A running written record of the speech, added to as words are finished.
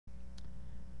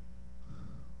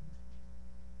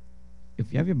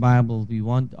If you have your Bible, we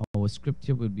want our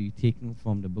scripture will be taken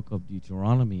from the book of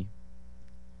Deuteronomy,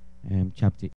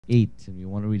 chapter 8, and we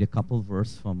want to read a couple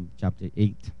verses from chapter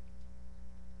 8.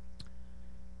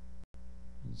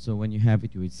 So when you have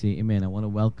it, you would say, Amen. I want to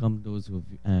welcome those who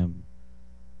are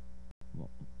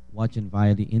watching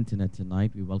via the internet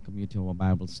tonight. We welcome you to our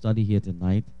Bible study here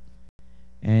tonight.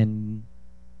 And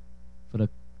for the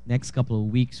next couple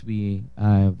of weeks, we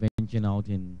are venturing out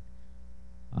in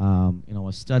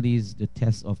our studies, the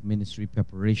test of ministry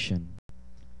preparation.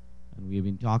 And we've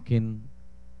been talking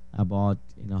about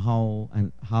how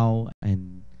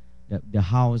the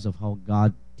hows of how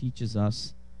God teaches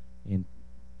us in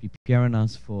preparing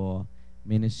us for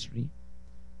ministry.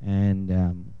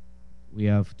 And we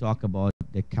have talked about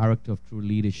the character of true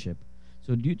leadership.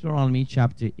 So Deuteronomy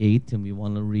chapter 8, and we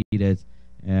want to read it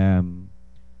a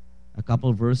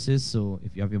couple verses. So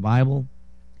if you have your Bible,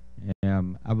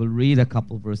 I will read a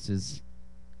couple verses.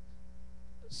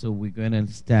 So we're going to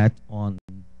start on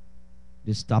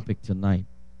this topic tonight.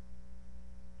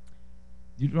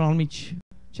 Deuteronomy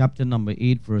chapter number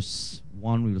 8, verse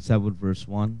 1. We will start with verse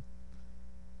 1.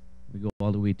 We go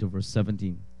all the way to verse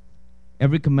 17.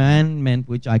 Every commandment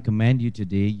which I command you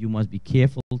today, you must be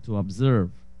careful to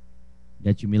observe,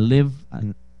 that you may live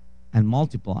and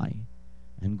multiply,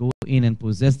 and go in and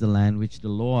possess the land which the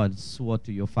Lord swore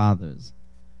to your fathers.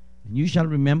 And you shall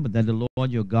remember that the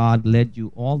Lord your God led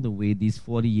you all the way these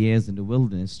 40 years in the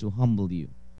wilderness to humble you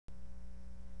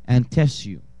and test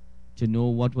you, to know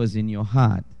what was in your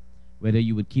heart, whether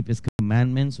you would keep his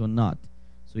commandments or not.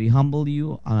 So he humbled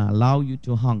you and allowed you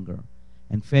to hunger,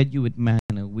 and fed you with manna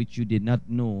which you did not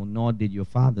know, nor did your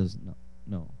fathers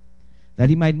know, that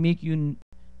he might make you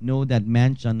know that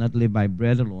man shall not live by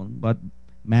bread alone, but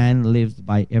man lives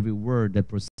by every word that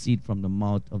proceeds from the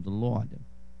mouth of the Lord.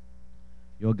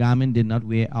 Your garment did not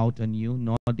wear out on you,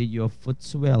 nor did your foot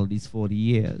swell these 40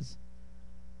 years.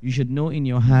 You should know in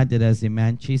your heart that as a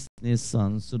man chastens his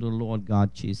son, so the Lord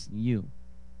God chastens you.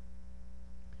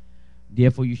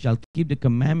 Therefore you shall keep the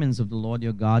commandments of the Lord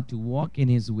your God, to walk in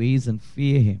his ways and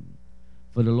fear him.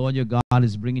 For the Lord your God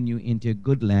is bringing you into a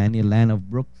good land, a land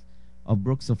of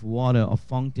brooks of water, of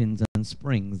fountains and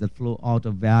springs that flow out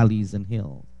of valleys and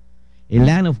hills, a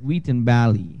land of wheat and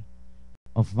barley,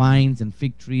 of vines and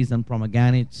fig trees and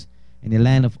pomegranates, and a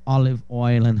land of olive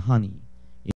oil and honey,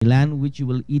 a land in which you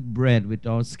will eat bread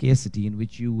without scarcity, in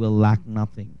which you will lack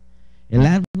nothing, a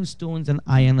land whose stones and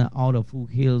iron are out of whose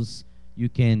hills you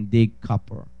can dig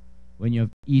copper. When you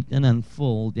have eaten and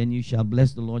full, then you shall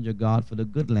bless the Lord your God for the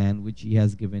good land which he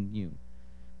has given you.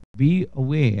 Be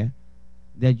aware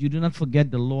that you do not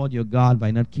forget the Lord your God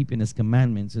by not keeping his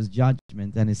commandments, his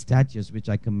judgments, and his statutes which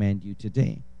I command you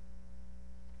today.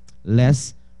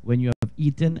 Lest when you have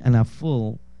eaten and are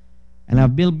full, and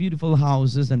have built beautiful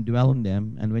houses and dwell in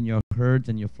them, and when your herds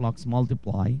and your flocks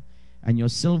multiply, and your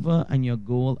silver and your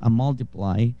gold are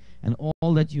multiplied, and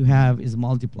all that you have is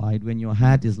multiplied, when your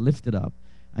heart is lifted up,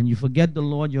 and you forget the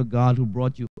Lord your God, who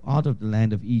brought you out of the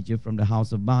land of Egypt from the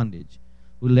house of bondage,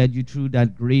 who led you through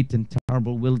that great and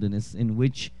terrible wilderness, in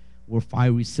which were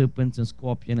fiery serpents and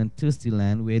scorpions, and thirsty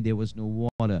land where there was no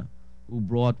water, who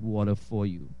brought water for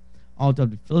you out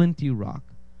of the flinty rock,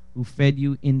 who fed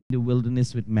you in the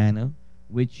wilderness with manna,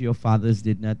 which your fathers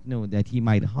did not know, that he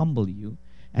might humble you,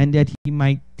 and that he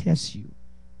might test you.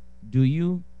 Do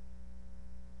you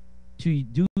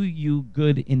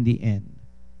good in the end?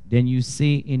 Then you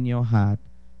say in your heart,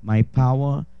 my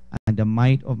power and the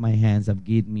might of my hands have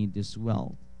given me this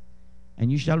wealth.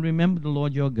 And you shall remember the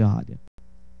Lord your God,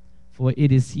 for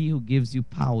it is he who gives you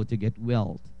power to get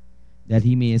wealth, that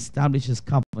he may establish his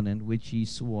covenant which he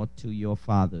swore to your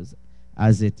fathers,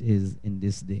 as it is in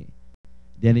this day.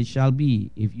 Then it shall be,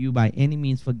 if you by any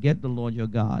means forget the Lord your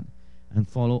God, and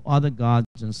follow other gods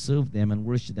and serve them and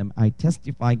worship them, I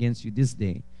testify against you this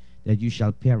day that you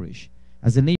shall perish.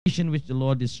 As a nation which the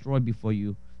Lord destroyed before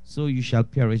you, so you shall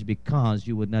perish, because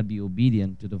you would not be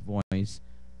obedient to the voice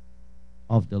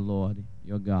of the Lord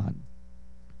your God.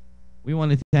 We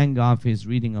want to thank God for his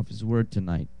reading of his word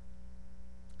tonight.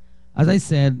 As I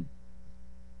said,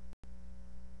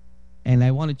 and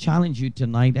I want to challenge you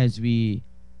tonight as we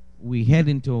head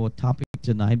into our topic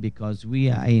tonight, because we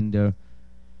are in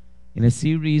a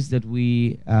series that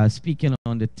we are speaking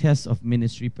on the test of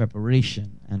ministry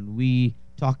preparation, and we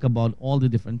talk about all the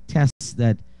different tests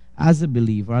that as a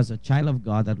believer, as a child of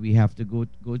God, that we have to go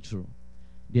through.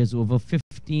 There's over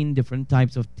 15 different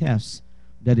types of tests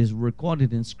that is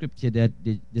recorded in Scripture that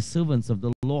the servants of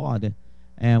the Lord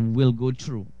will go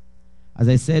through. As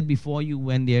I said before you,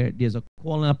 when there's a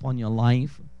calling upon your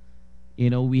life,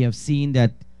 we have seen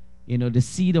that, the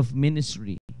seed of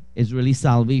ministry is really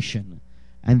salvation.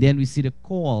 And then we see the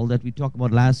call that we talked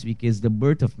about last week is the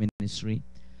birth of ministry.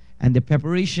 And the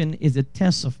preparation is the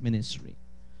test of ministry.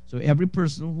 So every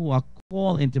person who are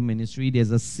called into ministry,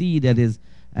 there's a seed that is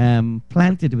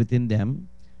planted within them.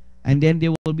 And then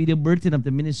there will be the birthing of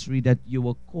the ministry that you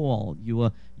were called.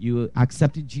 You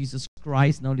accepted Jesus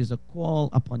Christ. Now there's a call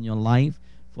upon your life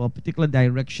for a particular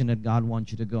direction that God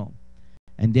wants you to go.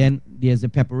 And then there's a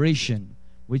preparation,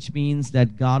 which means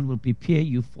that God will prepare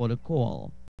you for the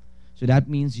call. So that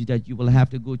means that you will have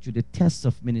to go through the test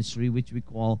of ministry, which we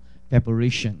call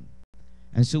preparation.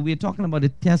 And so we're talking about the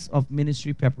test of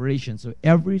ministry preparation. So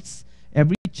every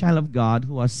child of God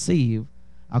who are saved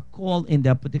are called in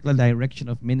that particular direction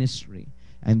of ministry.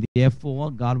 And therefore,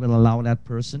 God will allow that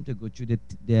person to go through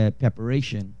the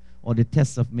preparation or the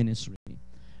test of ministry.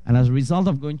 And as a result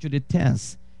of going through the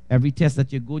test, every test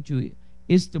that you go through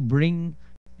is to bring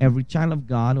every child of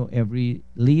God or every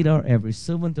leader, every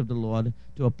servant of the Lord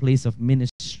to a place of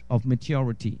ministry, of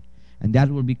maturity. And that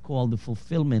will be called the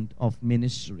fulfillment of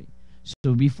ministry.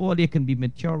 So before there can be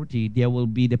maturity, there will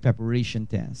be the preparation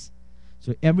test.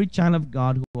 So every child of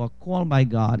God who are called by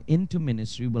God into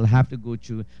ministry will have to go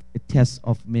through the test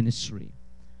of ministry.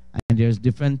 And there's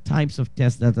different types of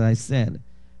tests that I said.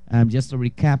 Just to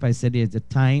recap, I said there's a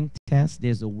time test,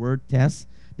 there's a word test,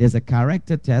 there's a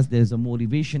character test, there's a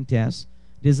motivation test,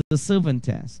 there's a servant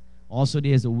test. Also,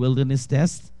 there's a wilderness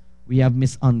test. We have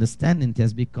misunderstanding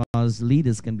test because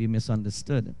leaders can be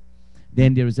misunderstood.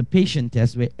 Then there is a patient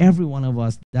test where every one of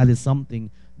us, that is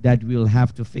something that we'll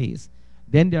have to face.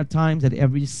 Then there are times that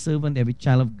every servant, every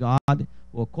child of God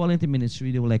who are called into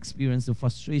ministry, they will experience the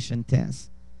frustration test.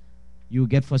 You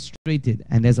get frustrated,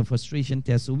 and there's a frustration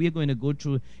test. So we're going to go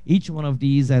through each one of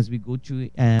these as we go through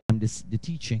the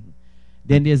teaching.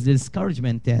 Then there's the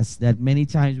discouragement test, that many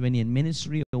times when you're in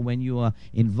ministry or when you are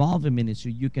involved in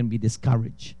ministry, you can be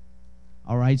discouraged.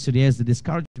 All right, so there's the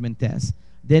discouragement test.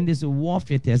 Then there's a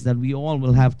warfare test that we all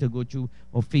will have to go through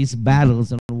or face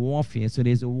battles and warfare. So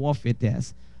there's a warfare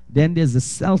test. Then there's the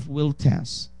self-will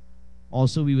test.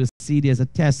 Also, we will see there's a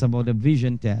test about the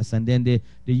vision test, and then the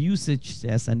usage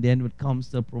test, and then it comes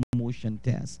the promotion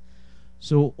test.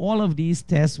 So all of these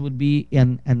tests would be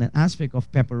an aspect of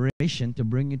preparation to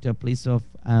bring you to a place of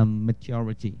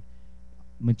maturity.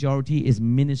 Maturity is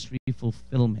ministry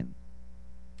fulfillment.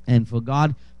 And for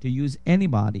God to use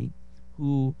anybody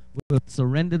who will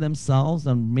surrender themselves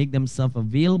and make themselves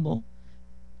available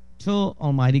to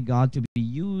Almighty God to be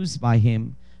used by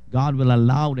Him, God will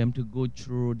allow them to go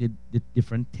through the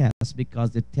different tests, because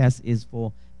the test is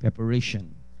for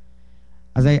preparation.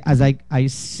 As I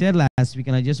said last week,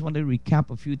 and I just want to recap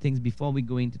a few things before we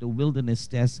go into the wilderness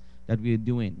test that we're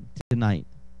doing tonight.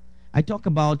 I talk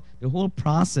about the whole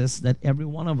process that every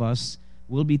one of us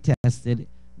will be tested.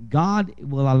 God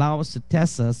will allow us to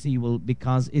test us. He will,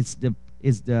 because it's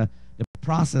the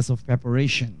process of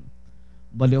preparation.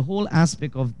 But the whole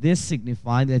aspect of this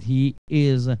signifies that He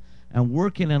is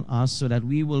working on us so that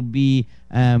we will be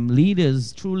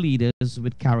leaders, true leaders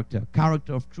with character.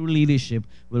 Character of true leadership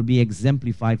will be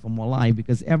exemplified from our life,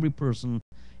 because every person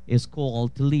is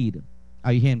called to lead.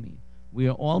 Are you hearing me? We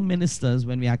are all ministers.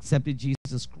 When we accepted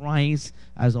Jesus Christ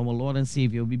as our Lord and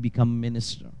Savior, we become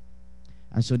minister.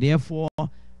 And so therefore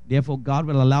God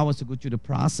will allow us to go through the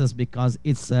process, because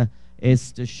it's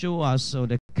to show us so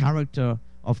the character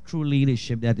of true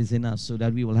leadership that is in us, so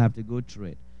that we will have to go through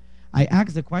it. I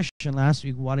asked the question last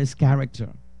week, what is character?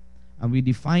 And we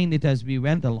defined it as we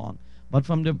went along. But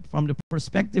from the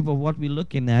perspective of what we're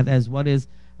looking at as what is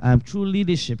true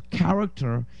leadership,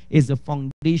 character is the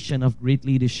foundation of great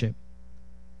leadership.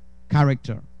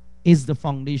 Character is the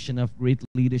foundation of great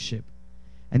leadership.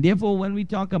 And therefore, when we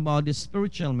talk about the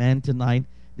spiritual man tonight,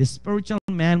 the spiritual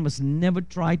man must never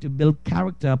try to build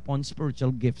character upon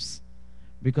spiritual gifts.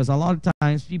 Because a lot of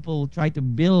times people try to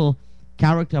build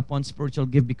character upon spiritual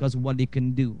gift because of what they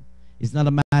can do. It's not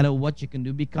a matter of what you can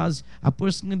do, because a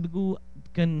person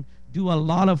can do a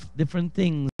lot of different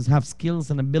things, have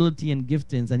skills and ability and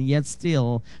giftings, and yet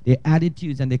still their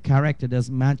attitudes and their character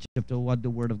doesn't match up to what the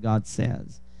Word of God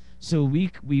says. So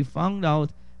we found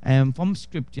out from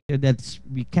Scripture that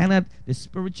the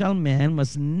spiritual man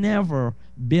must never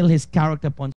build his character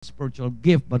upon spiritual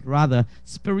gift, but rather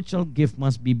spiritual gift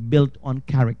must be built on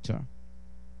character.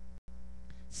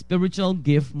 Spiritual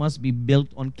gift must be built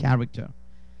on character.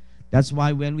 That's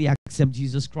why when we accept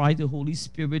Jesus Christ, the Holy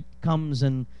Spirit comes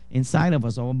and inside of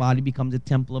us, our body becomes a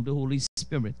temple of the Holy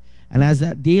Spirit. And as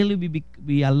that daily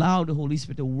we allow the Holy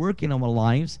Spirit to work in our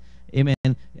lives, amen,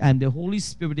 and the Holy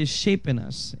Spirit is shaping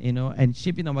us, and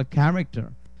shaping our character, so that the fruit of the Spirit can be manifested in our lives or come to maturity. Are you follow me? So we found out from Scripture that the spiritual man must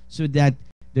never build his character upon spiritual gift, but rather spiritual gift must be built on character. That's why when we accept Jesus Christ, the Holy Spirit comes and inside of us, our body becomes a temple of the Holy Spirit. And as that daily we allow the Holy Spirit to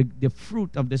work in our lives, amen, and the Holy Spirit is shaping us, and shaping our character, so that the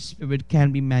fruit of the Spirit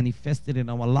can be manifested in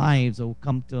our lives or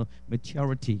come to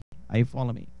maturity. Are you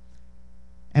follow me?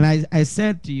 And I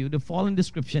said to you, the following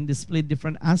description displayed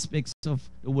different aspects of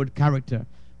the word character.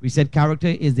 We said character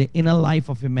is the inner life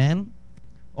of a man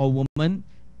or woman.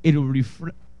 It will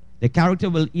the character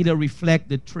will either reflect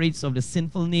the traits of the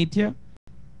sinful nature,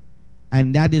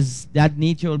 and that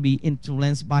nature will be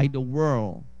influenced by the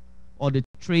world, or the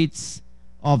traits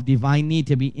of divine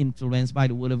nature be influenced by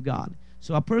the word of God.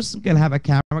 So a person can have a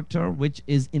character which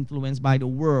is influenced by the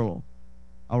world.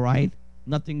 All right?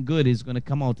 Nothing good is going to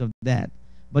come out of that.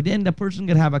 But then the person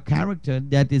can have a character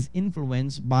that is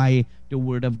influenced by the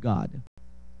word of God.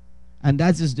 And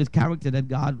that is the character that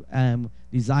God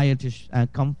desired to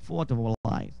come forth of our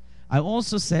lives. I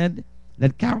also said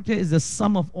that character is the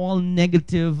sum of all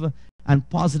negative and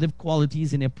positive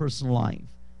qualities in a person's life.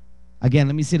 Again,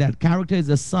 let me say that. Character is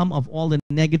the sum of all the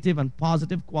negative and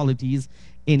positive qualities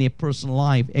in a person's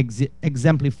life,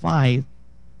 exemplified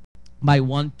by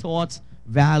one's thoughts,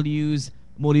 values,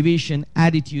 motivation,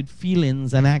 attitude,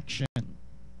 feelings, and action.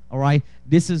 All right?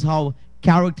 This is how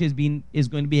character is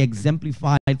going to be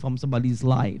exemplified from somebody's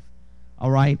life. All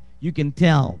right? You can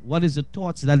tell what is the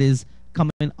thoughts that is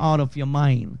coming out of your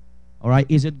mind. All right?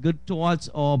 Is it good thoughts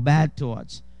or bad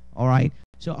thoughts? All right?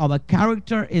 So our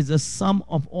character is a sum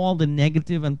of all the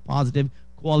negative and positive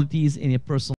qualities in a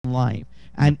person's life.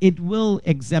 And it will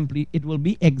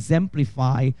be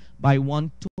exemplified by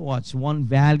one thoughts, one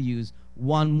values,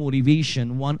 one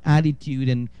motivation, one attitude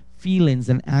and feelings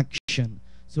and action.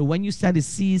 So when you start to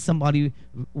see somebody,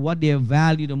 what they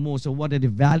value the most, or what are the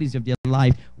values of their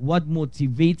life, what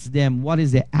motivates them, what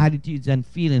is their attitudes and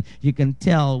feelings, you can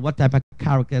tell what type of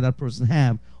character that person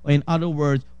have. Or in other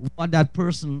words, what that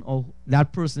person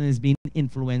is being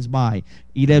influenced by.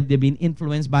 Either they're being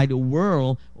influenced by the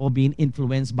world or being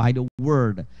influenced by the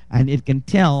word. And it can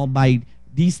tell by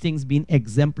these things being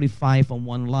exemplified from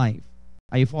one life.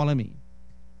 Are you following me?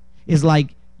 It's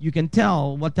like you can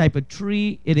tell what type of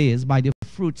tree it is by the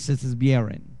fruits it is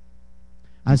bearing.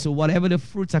 And so whatever the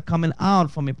fruits are coming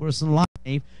out from a person's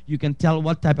life, you can tell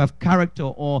what type of character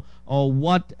or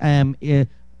what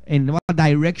in what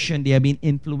direction they are being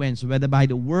influenced, whether by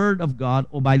the word of God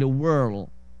or by the world.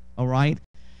 All right?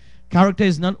 Character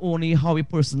is not only how a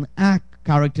person acts,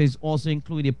 character is also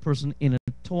include a person's inner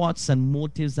thoughts and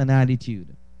motives and attitude.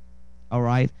 All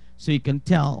right? So you can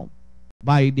tell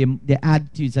by their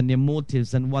attitudes and their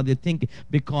motives and what they're thinking,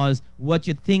 because what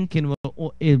you're thinking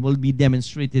will be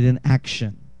demonstrated in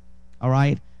action. All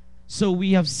right? So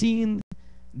we have seen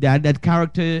that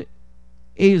character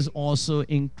is also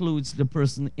includes the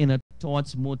person's inner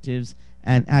thoughts, motives,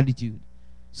 and attitude.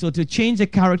 So to change the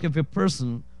character of a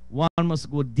person, one must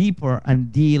go deeper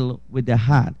and deal with the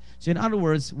heart. So in other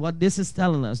words, what this is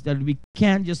telling us, that we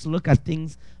can't just look at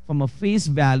things from a face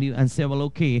value and say, well,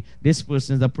 okay, this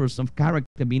person is a person of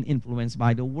character being influenced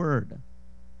by the word.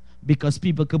 Because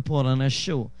people could put on a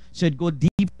show. So it go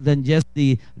deeper than just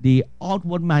the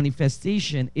outward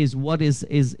manifestation is what is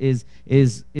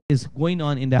going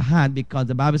on in the heart, because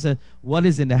the Bible says, what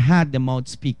is in the heart, the mouth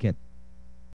speaketh.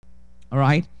 All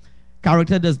right?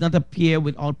 Character does not appear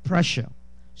without pressure.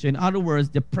 So in other words,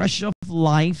 the pressure of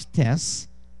life tests,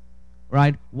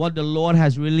 right, what the Lord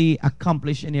has really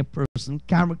accomplished in a person's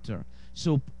character.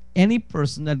 So any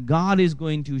person that God is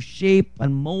going to shape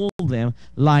and mold their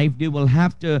life, they will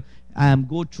have to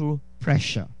go through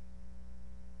pressure.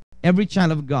 Every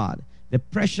child of God, the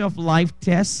pressure of life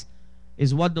tests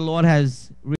is what the Lord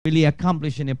has really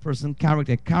accomplished in a person's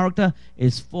character. Character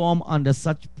is formed under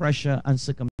such pressure and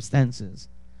circumstances.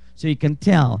 So you can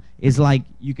tell, it's like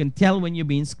you can tell when you're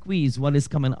being squeezed what is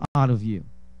coming out of you.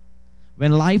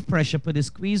 When life pressure put a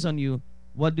squeeze on you,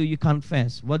 what do you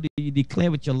confess? What do you declare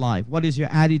with your life? What is your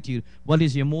attitude? What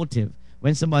is your motive?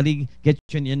 When somebody gets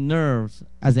you on your nerves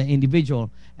as an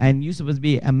individual, and you're supposed to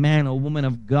be a man or woman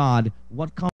of God,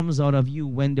 what comes out of you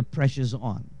when the pressure's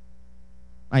on?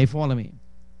 Are you following me?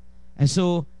 And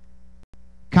so,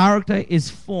 character is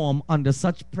formed under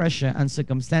such pressure and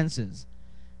circumstances.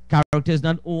 Character is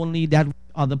not only that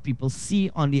other people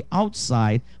see on the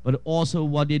outside, but also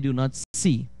what they do not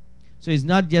see. So it's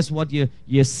not just what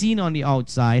you're seeing on the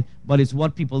outside, but it's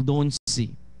what people don't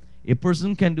see. A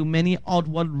person can do many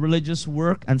outward religious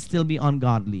work and still be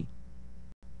ungodly.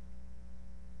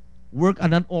 Work are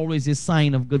not always a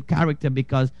sign of good character,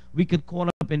 because we could caught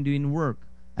up in doing work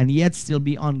and yet still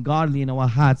be ungodly in our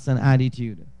hearts and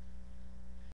attitude.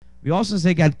 We also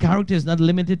say that character is not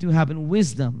limited to having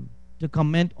wisdom to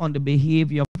comment on the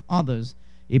behavior of others.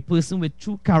 A person with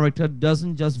true character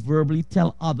doesn't just verbally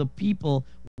tell other people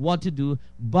what to do,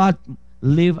 but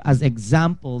live as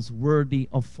examples worthy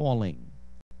of following.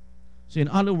 So in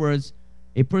other words,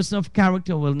 a person of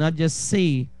character will not just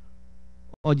say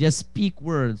or just speak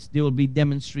words. They will be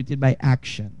demonstrated by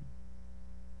action.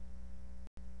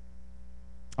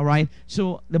 All right.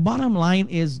 So the bottom line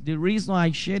is, the reason why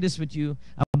I share this with you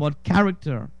about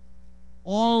character,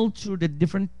 all through the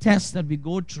different tests that we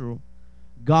go through,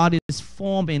 God is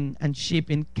forming and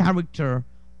shaping character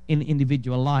in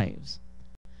individual lives.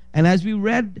 And as we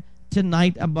read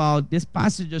tonight about this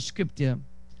passage of scripture,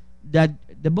 that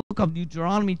the book of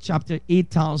Deuteronomy chapter 8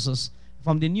 tells us,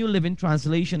 from the New Living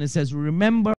Translation, it says,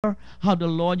 remember how the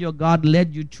Lord your God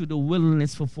led you through the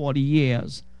wilderness for 40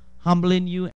 years, humbling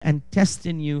you and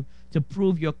testing you to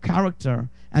prove your character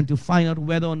and to find out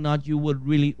whether or not you would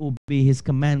really obey his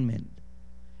commandment.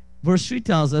 Verse 3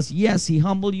 tells us, yes, he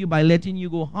humbled you by letting you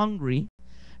go hungry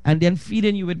and then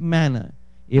feeding you with manna,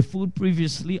 a food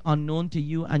previously unknown to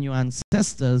you and your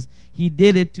ancestors. He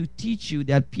did it to teach you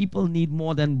that people need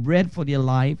more than bread for their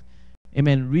life.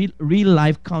 Amen. Real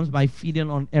life comes by feeding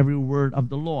on every word of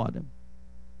the Lord.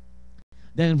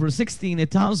 Then in verse 16,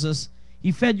 it tells us,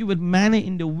 he fed you with manna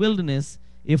in the wilderness,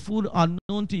 a food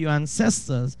unknown to your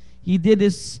ancestors. He did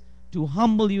this to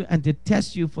humble you and to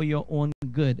test you for your own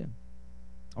good.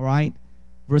 All right.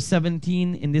 Verse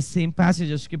 17, in this same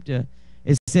passage of scripture,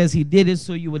 it says he did it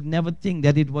so you would never think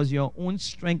that it was your own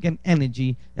strength and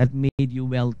energy that made you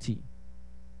wealthy.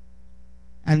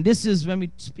 And this is, when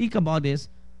we speak about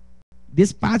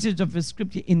this passage of the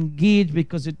scripture engage,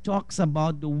 because it talks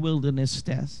about the wilderness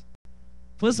test.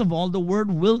 First of all, the word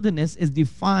wilderness is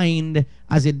defined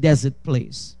as a desert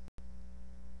place.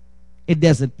 A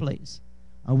desert place.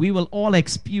 And we will all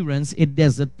experience a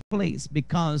desert place,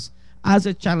 because as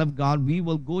a child of God, we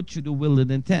will go through the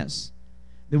wilderness test.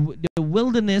 The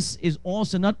wilderness is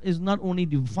also not only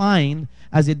defined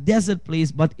as a desert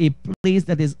place, but a place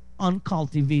that is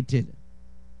uncultivated.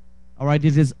 All right,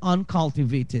 it is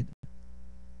uncultivated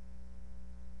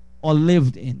or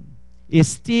lived in. A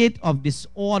state of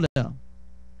disorder.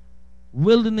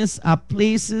 Wilderness are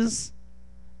places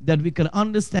that we can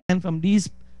understand from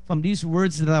these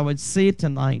words that I would say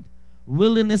tonight.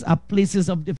 Wilderness are places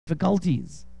of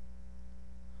difficulties.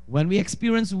 When we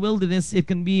experience wilderness, it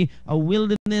can be a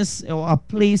wilderness or a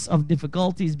place of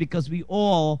difficulties, because we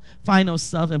all find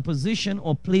ourselves in position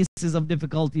or places of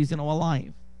difficulties in our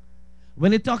life.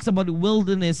 When it talks about the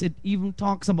wilderness, it even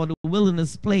talks about the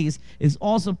wilderness place. It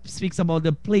also speaks about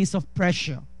the place of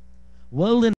pressure.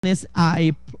 Wilderness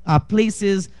are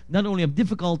places not only of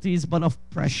difficulties, but of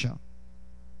pressure.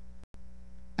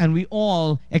 And we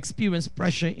all experience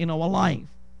pressure in our life.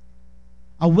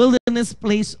 A wilderness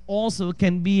place also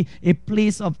can be a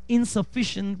place of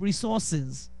insufficient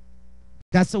resources.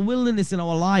 That's a wilderness in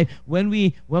our life when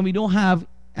we don't have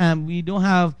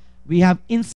we have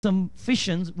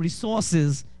insufficient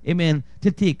resources, amen,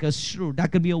 to take us through.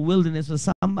 That could be a wilderness for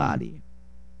somebody.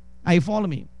 Are you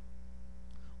following me?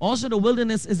 Also, the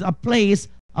wilderness is a place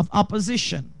of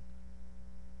opposition.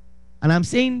 And I'm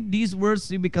saying these words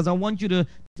to you because I want you to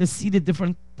see the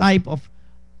different type of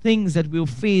things that we'll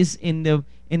face in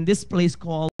this place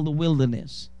called the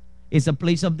wilderness. It's a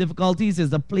place of difficulties.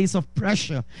 It's a place of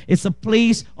pressure. It's a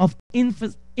place of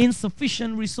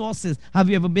insufficient resources. Have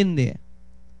you ever been there?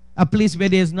 A place where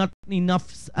there's not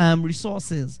enough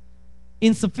resources,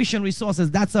 insufficient resources.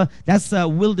 That's a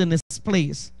wilderness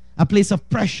place. A place of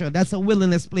pressure. That's a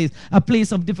wilderness place. A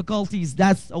place of difficulties.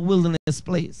 That's a wilderness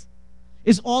place.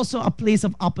 It's also a place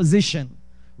of opposition.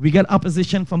 We get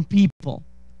opposition from people,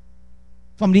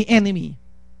 from the enemy.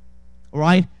 All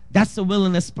right? That's the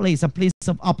wilderness place, a place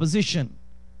of opposition.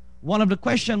 One of the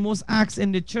questions most asked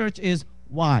in the church is,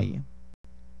 why?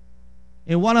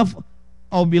 In one of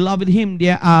our beloved hymn,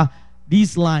 there are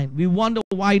these lines. We wonder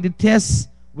why the test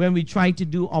when we try to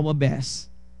do our best.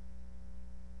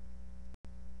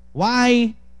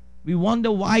 Why? We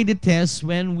wonder why the test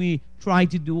when we try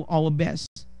to do our best.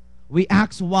 We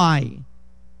ask why.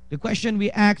 The question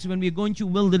we ask when we're going through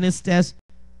wilderness test,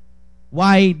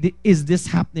 why is this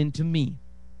happening to me?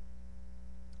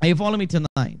 Are you following me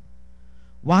tonight?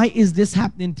 Why is this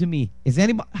happening to me?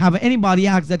 Have anybody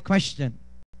asked that question?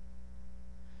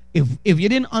 If you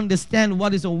didn't understand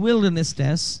what is a wilderness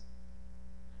test,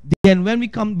 then when we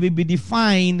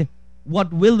define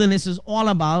what wilderness is all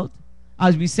about.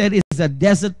 As we said, it's a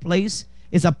desert place.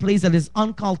 It's a place that is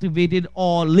uncultivated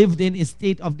or lived in a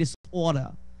state of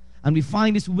disorder. And we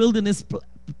find this wilderness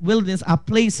are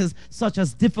places such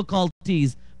as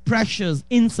difficulties, pressures,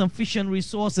 insufficient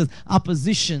resources,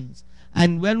 oppositions.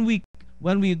 And when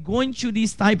we're going through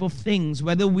these type of things,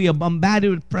 whether we are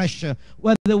bombarded with pressure,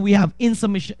 whether we have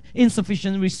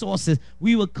insufficient resources,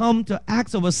 we will come to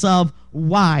ask ourselves,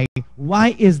 why?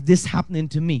 Why is this happening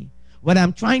to me? When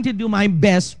I'm trying to do my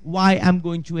best, why I'm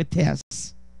going through a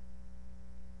test?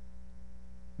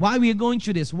 Why we are going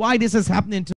through this? Why this is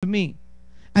happening to me?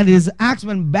 And it is asked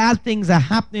when bad things are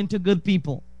happening to good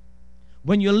people.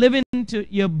 When you're living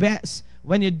to your best,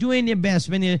 when you're doing your best,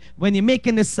 when you're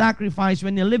making the sacrifice,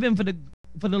 when you're living for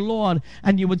the Lord,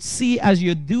 and you would see as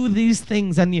you do these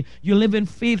things and you're living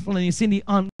faithful and you see the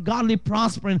ungodly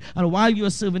prospering, and while you're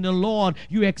serving the Lord,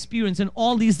 you're experiencing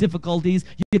all these difficulties,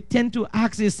 you tend to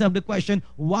ask yourself the question,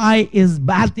 why is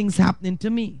bad things happening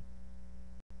to me?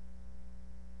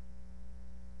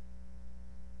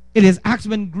 It is asked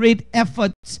when great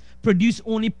efforts produce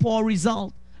only poor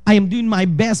result. I am doing my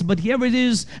best, but here it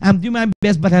is, I'm doing my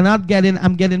best, but I'm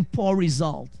getting poor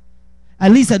result.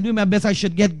 At least I do my best, I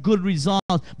should get good results.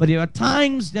 But there are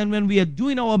times then when we are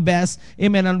doing our best,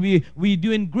 amen, and we're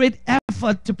doing great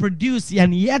effort to produce,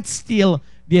 and yet still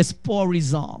there's poor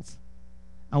results.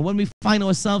 And when we find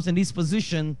ourselves in this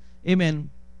position, amen,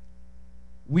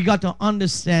 we got to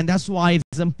understand. That's why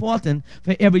it's important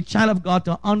for every child of God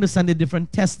to understand the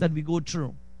different tests that we go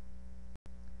through.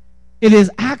 It is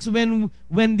asked when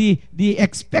the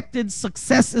expected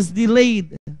success is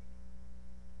delayed.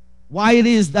 Why it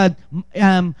is that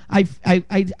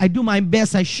I do my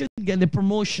best, I should get the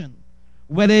promotion.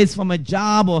 Whether it's from a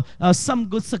job or some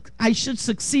good, I should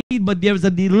succeed, but there is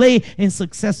a delay in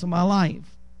success in my life.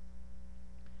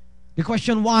 The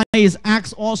question why is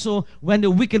asked also when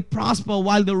the wicked prosper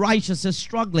while the righteous is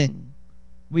struggling.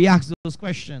 We ask those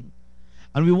questions.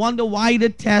 And we wonder why the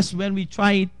test when we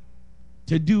try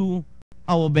to do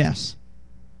our best.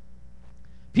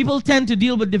 People tend to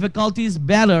deal with difficulties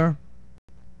better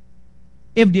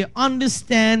if they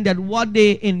understand that what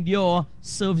they endure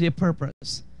serves their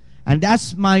purpose. And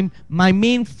that's my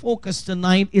main focus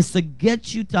tonight, is to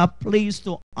get you to a place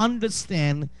to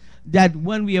understand that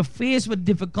when we are faced with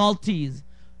difficulties,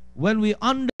 when we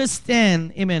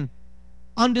understand, amen,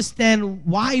 understand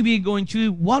why we're going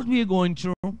through what we're going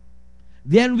through,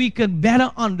 then we can better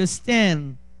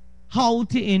understand how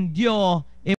to endure,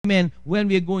 amen, when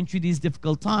we're going through these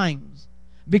difficult times.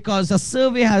 Because a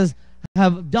survey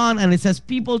have done, and it says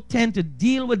people tend to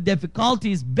deal with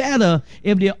difficulties better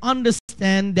if they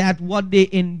understand that what they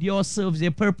endure serves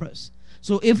their purpose.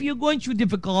 So if you're going through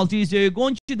difficulties, you're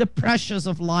going through the pressures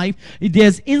of life,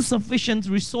 there's insufficient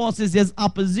resources, there's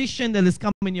opposition that is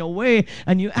coming your way,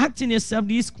 and you're asking yourself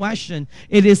these questions,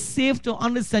 it is safe to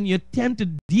understand you tend to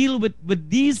deal with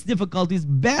these difficulties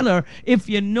better if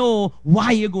you know why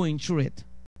you're going through it,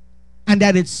 and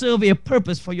that it serves a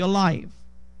purpose for your life.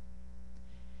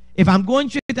 If I'm going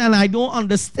through it and I don't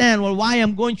understand why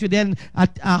I'm going through, then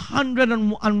 100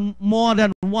 and more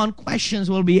than one questions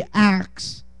will be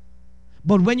asked.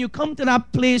 But when you come to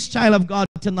that place, child of God,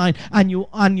 tonight, and you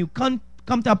come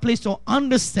to a place to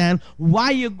understand why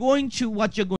you're going through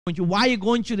what you're going through, why you're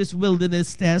going through this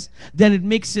wilderness test, then it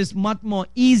makes it much more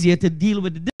easier to deal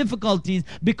with the difficulties,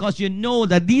 because you know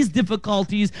that these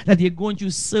difficulties that you're going through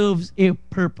serves a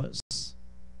purpose.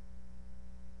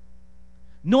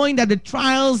 Knowing that the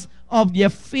trials of your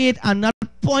faith are not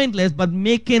pointless, but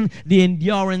making the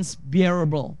endurance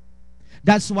bearable.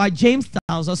 That's why James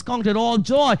tells us, count it all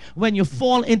joy when you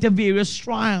fall into various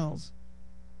trials,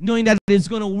 knowing that it's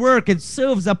going to work, it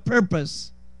serves a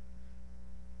purpose.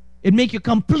 It makes you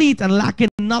complete and lacking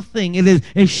nothing. It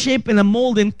is shaping and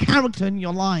molding character in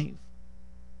your life.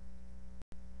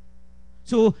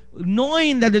 So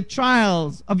knowing that the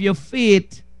trials of your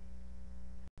faith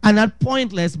are not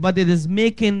pointless, but it is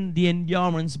making the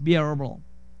endurance bearable.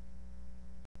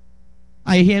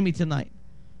 Are you hearing me tonight?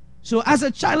 So as a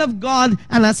child of God,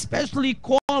 and especially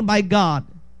called by God,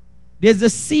 there's a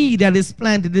seed that is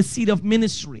planted, the seed of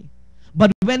ministry.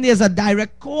 But when there's a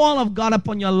direct call of God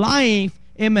upon your life,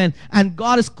 amen, and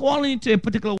God is calling you to a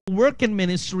particular work in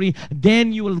ministry,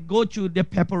 then you will go through the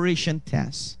preparation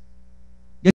test,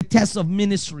 the test of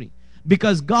ministry.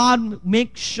 Because God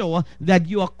makes sure that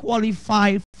you are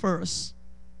qualified first.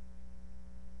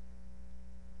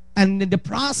 And in the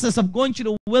process of going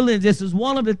through the wilderness, this is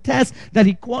one of the tests that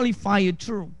He qualifies you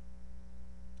through.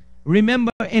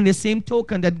 Remember, in the same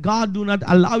token, that God do not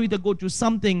allow you to go through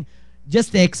something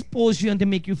just to expose you and to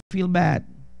make you feel bad.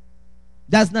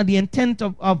 That's not the intent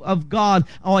of God,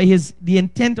 or the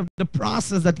intent of the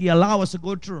process that He allows us to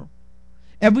go through.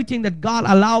 Everything that God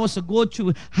allows us to go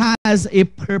through has a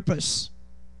purpose.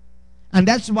 And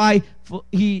that's why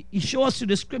he shows us through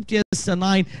the scriptures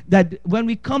tonight that when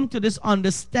we come to this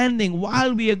understanding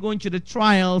while we are going through the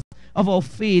trials of our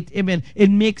faith, amen,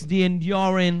 it makes the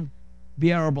enduring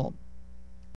bearable.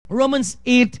 Romans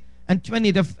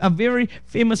 8:20, a very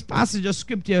famous passage of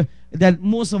scripture that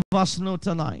most of us know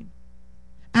tonight.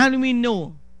 And we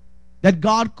know that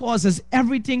God causes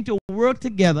everything to work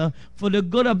together for the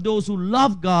good of those who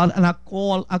love God and are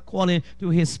called according to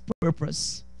his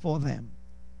purpose for them.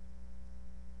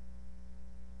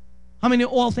 How many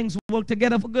all things work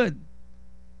together for good?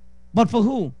 But for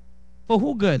who? For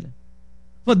who good?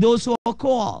 For those who are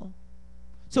called.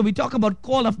 So we talk about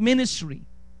call of ministry.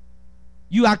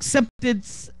 You accepted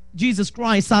Jesus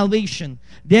Christ, salvation.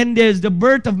 Then there's the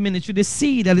birth of ministry, the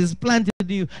seed that is planted in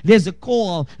you. There's a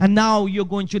call, and now you're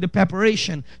going through the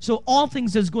preparation. So all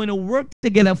things is going to work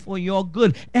together for your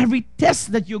good. Every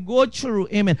test that you go through,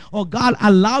 amen, or God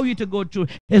allow you to go through,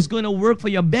 is going to work for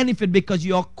your benefit because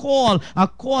you're called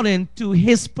according to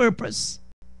his purpose.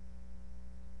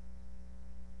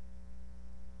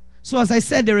 So as I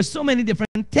said, there are so many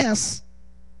different tests.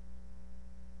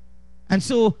 And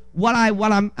so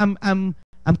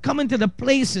I'm coming to the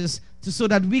places so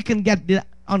that we can get the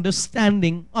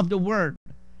understanding of the word,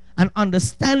 and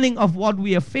understanding of what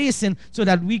we are facing, so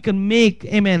that we can make,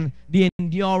 amen, the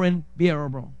enduring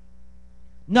bearable.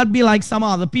 Not be like some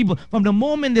other people. From the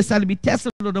moment they start to be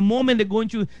tested, or the moment they're going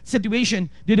through situation,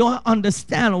 they don't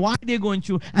understand why they're going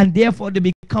through, and therefore they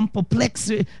become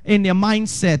perplexed in their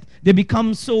mindset. They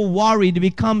become so worried. They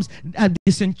become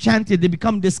disenchanted. They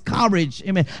become discouraged.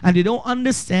 Amen. And they don't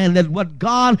understand that what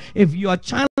God, if you're a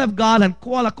child of God and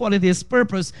called according to his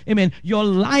purpose, amen, your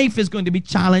life is going to be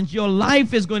challenged. Your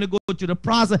life is going to go through the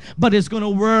process, but it's going to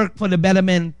work for the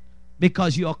betterment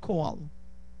because you are called.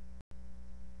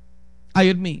 Are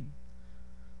you with me?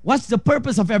 What's the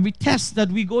purpose of every test that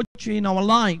we go through in our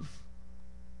life?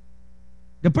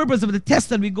 The purpose of the test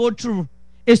that we go through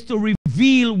is to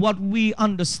reveal what we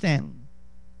understand.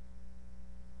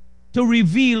 To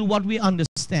reveal what we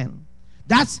understand.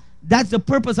 That's the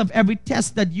purpose of every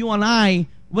test that you and I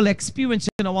will experience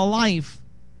in our life.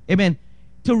 Amen.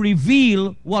 To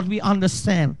reveal what we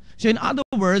understand. So in other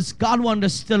words, God wants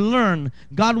us to learn.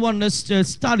 God wants us to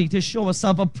study, to show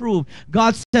ourselves approved.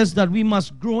 God says that we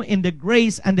must grow in the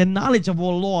grace and the knowledge of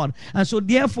our Lord. And so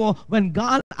therefore, when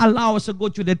God allows us to go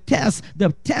through the test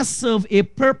serves a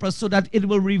purpose so that it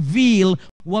will reveal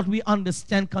what we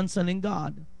understand concerning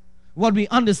God. What we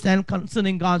understand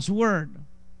concerning God's word.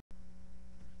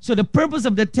 So the purpose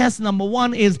of the test, number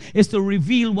one, is to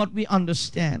reveal what we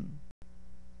understand.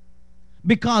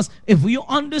 Because if you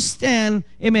understand,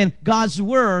 amen, God's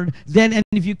word, then, and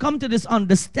if you come to this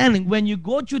understanding, when you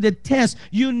go through the test,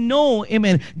 you know,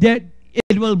 amen, that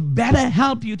it will better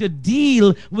help you to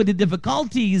deal with the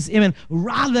difficulties, amen,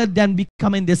 rather than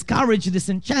becoming discouraged,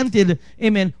 disenchanted,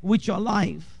 amen, with your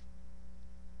life.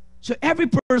 So every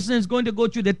person is going to go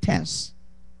through the test.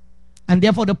 And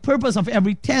therefore the purpose of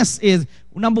every test is,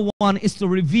 number one, is to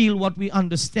reveal what we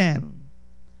understand.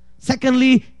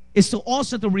 Secondly, is to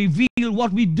also to reveal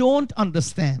what we don't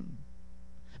understand.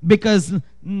 Because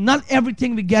not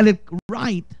everything we get it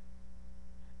right.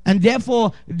 And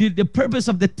therefore, the purpose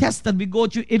of the test that we go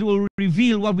through, it will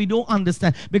reveal what we don't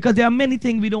understand. Because there are many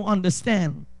things we don't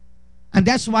understand. And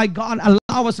that's why God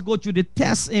allows us to go through the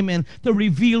test, amen, to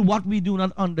reveal what we do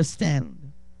not understand.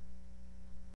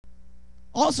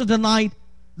 Also tonight,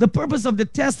 the purpose of the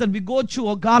test that we go through,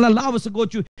 or God allows us to go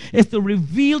through, is to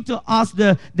reveal to us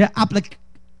the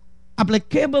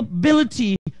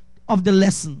applicability of the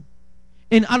lesson.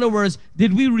 In other words,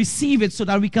 did we receive it so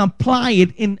that we can apply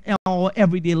it in our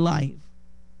everyday life?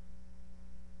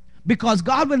 Because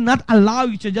God will not allow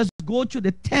you to just go through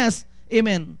the test,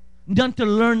 amen, not to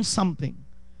learn something.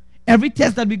 Every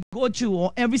test that we go through,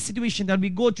 or every situation that we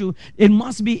go through, it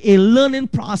must be a learning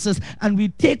process, and we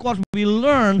take what we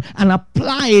learn and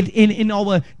apply it in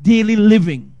our daily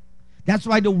living. That's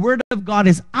why the word of God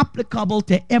is applicable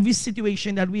to every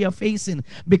situation that we are facing.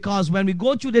 Because when we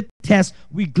go through the test,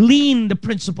 we glean the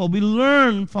principle, we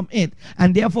learn from it,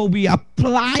 and therefore we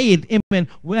apply it, amen,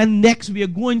 when next we are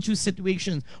going through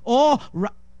situations. Or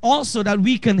also that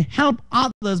we can help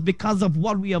others because of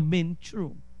what we have been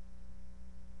through.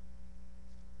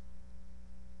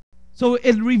 So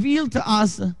it revealed to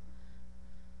us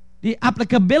the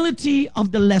applicability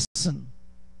of the lesson.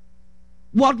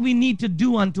 What we need to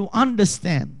do and to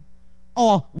understand,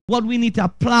 or what we need to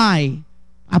apply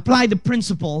the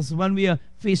principles when we are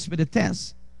faced with a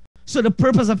test. So the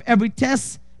purpose of every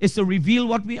test is to reveal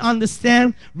what we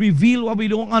understand, reveal what we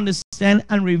don't understand,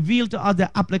 and reveal to us the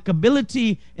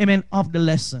applicability, amen, of the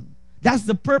lesson. That's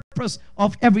the purpose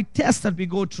of every test that we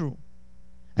go through.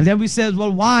 And then we say,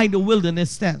 well, why the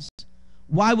wilderness test?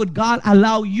 Why would God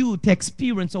allow you to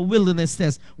experience a wilderness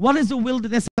test? What is the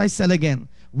wilderness? I said again.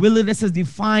 Wilderness is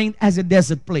defined as a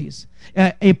desert place.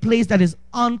 A place that is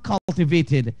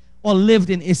uncultivated or lived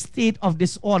in a state of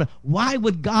disorder. Why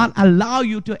would God allow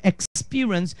you to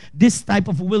experience this type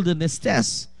of wilderness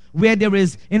test? where there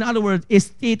is, in other words, a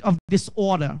state of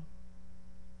disorder.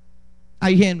 Are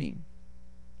you hearing me?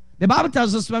 The Bible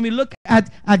tells us when we look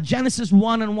at Genesis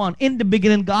 1:1, in the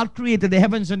beginning God created the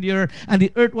heavens and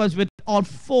the earth was without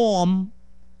form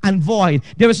and void.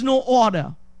 There was no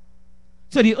order.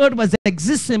 So the earth was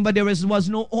existing, but there was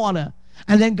no order.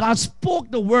 And then God spoke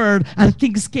the word and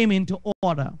things came into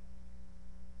order.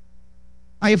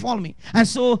 Are you following me? And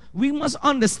so we must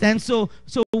understand, so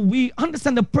we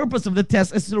understand the purpose of the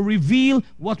test is to reveal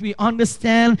what we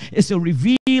understand, is to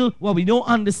reveal what we don't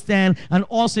understand, and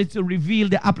also to reveal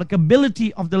the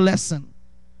applicability of the lesson.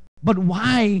 But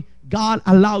why God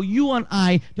allow you and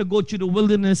I to go through the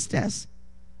wilderness test?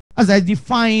 As I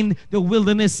defined, the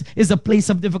wilderness is a place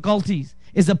of difficulties,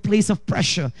 is a place of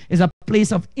pressure, is a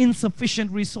place of insufficient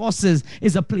resources,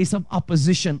 is a place of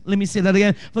opposition. Let me say that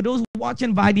again. For those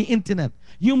watching by the internet,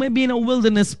 you may be in a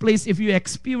wilderness place if you're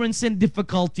experiencing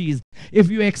difficulties, if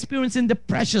you're experiencing the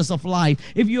pressures of life,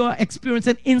 if you are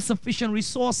experiencing insufficient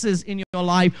resources in your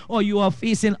life, or you are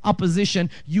facing opposition,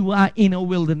 you are in a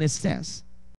wilderness test.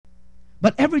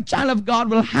 But every child of God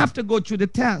will have to go through the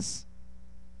test.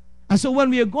 And so when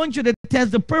we are going through the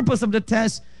test, the purpose of the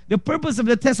test,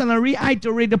 and I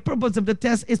reiterate, the purpose of the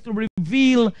test is to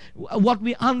reveal what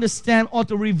we understand or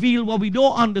to reveal what we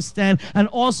don't understand, and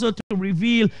also to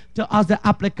reveal to us the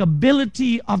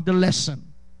applicability of the lesson.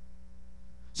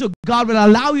 So God will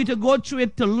allow you to go through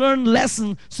it to learn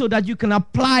lessons so that you can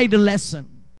apply the lesson.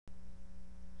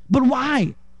 But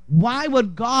why? Why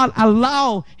would God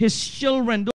allow his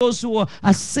children, those who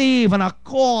are saved and are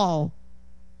called,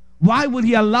 why would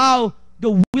he allow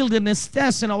the wilderness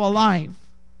test in our life?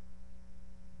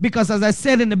 Because as I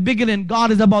said in the beginning, God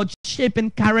is about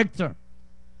shaping character.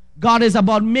 God is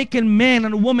about making men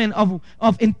and women of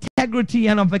integrity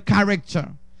and of a character.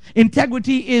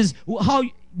 Integrity is how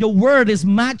the word is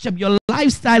matched up. Your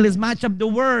lifestyle is matched up the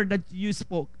word that you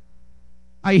spoke.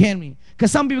 Are you hearing me?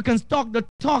 Because some people can talk the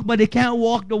talk, but they can't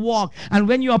walk the walk. And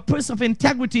when you're a person of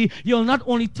integrity, you'll not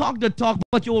only talk the talk,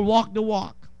 but you will walk the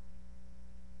walk.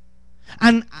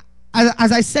 And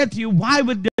as I said to you, why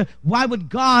would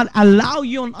God allow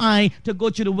you and I to go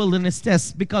through the wilderness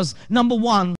test? Because number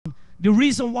one, the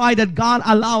reason why that God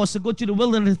allows us to go through the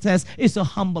wilderness test is to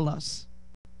humble us.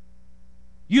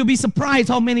 You'll be surprised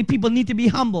how many people need to be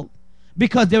humbled,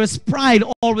 because there is pride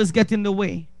always get in the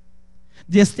way.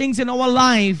 There's things in our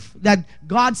life that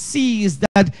God sees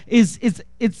that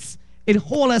it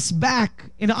holds us back.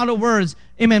 In other words,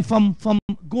 amen, from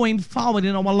going forward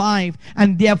in our life,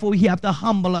 and therefore he have to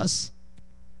humble us,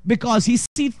 because he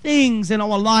sees things in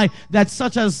our life that,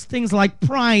 such as things like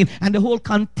pride and the whole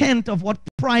content of what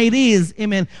pride is.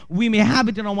 Amen. We may have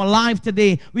it in our life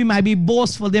today. We might be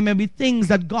boastful. There may be things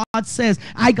that God says,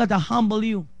 I got to humble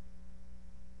you.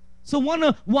 So one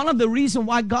of the reasons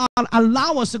why God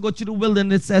allows us to go to the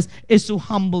wilderness test is to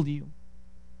humble you.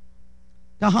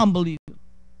 To humble you.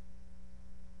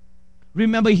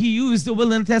 Remember, he used the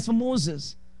wilderness test for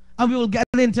Moses. And we will get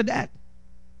into that.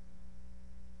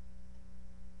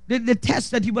 The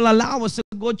test that he will allow us to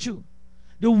go through.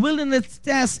 The wilderness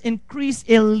test increase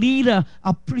a leader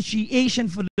appreciation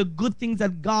for the good things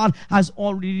that God has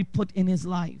already put in his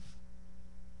life.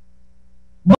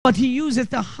 But he uses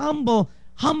to humble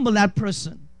that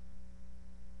person.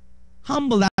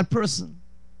 Humble that person.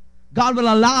 God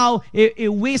will allow a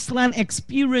wasteland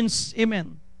experience,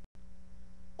 amen,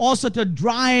 also to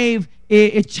drive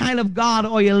a child of God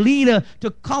or a leader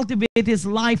to cultivate his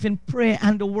life in prayer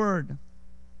and the word.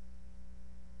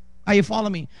 Are you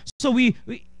following me? So we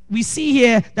see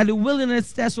here that the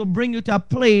wilderness test will bring you to a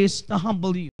place to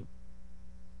humble you.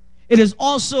 It is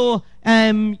also,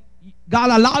 God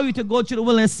allow you to go to the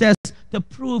wilderness test to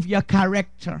prove your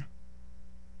character.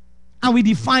 And we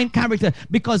define character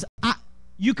because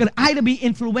you can either be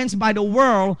influenced by the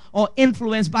world or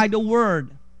influenced by the word.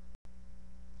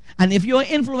 And if you're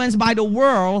influenced by the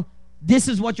world, this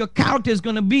is what your character is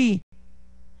going to be.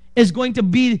 It's going to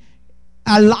be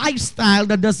a lifestyle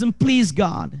that doesn't please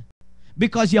God.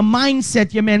 Because your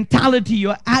mindset, your mentality,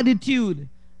 your attitude,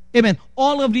 amen,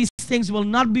 all of these things will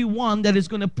not be one that is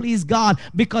going to please God,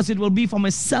 because it will be from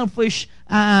a selfish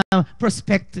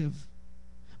perspective.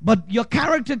 But your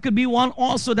character could be one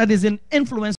also that is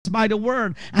influenced by the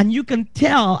word. And you can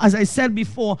tell, as I said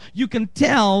before, you can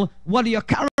tell what your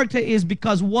character is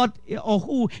because what or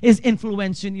who is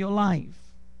influencing your life.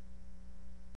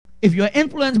 If you're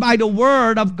influenced by the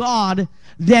word of God,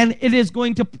 then it is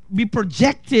going to be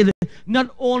projected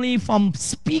not only from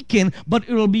speaking, but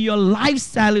it will be your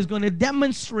lifestyle is going to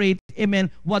demonstrate, amen,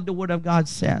 what the word of God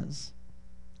says.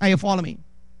 Are you following me?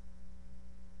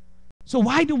 So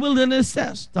why the wilderness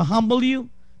test? To humble you,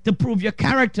 to prove your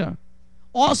character.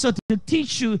 also to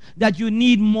teach you that you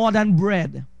need more than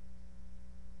bread.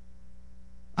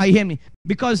 Are you hearing me?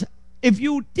 Because if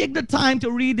you take the time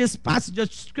to read this passage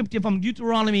of scripture from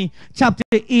Deuteronomy chapter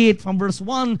 8, from verse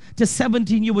 1 to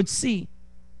 17, you would see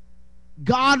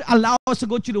God allows us to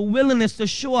go to the wilderness to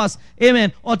show us,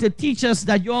 amen, or to teach us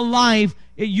that your life,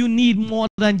 you need more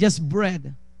than just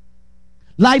bread.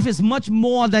 Life is much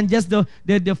more than just the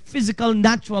physical,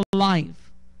 natural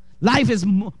life. Life is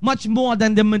much more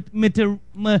than the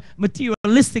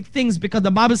materialistic things, because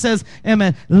the Bible says,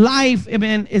 amen, life,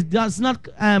 amen, it does not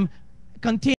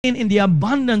contain in the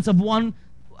abundance of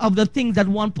the things that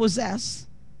one possesses.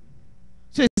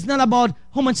 So it's not about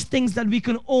how much things that we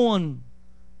can own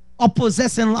or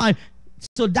possess in life.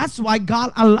 So that's why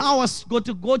God allows us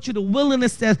to go to the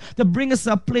wilderness test, to bring us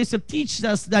a place to teach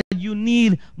us that you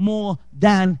need more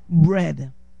than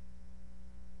bread.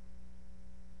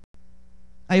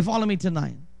 Are you following me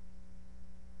tonight?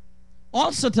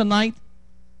 Also tonight,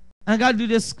 and I got to do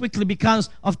this quickly because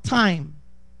of time.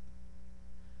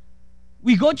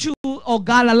 We go to, or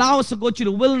God allows us to go to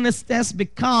the wilderness test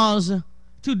because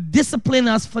to discipline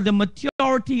us for the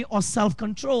maturity or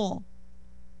self-control.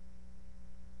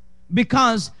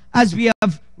 Because as we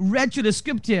have read through the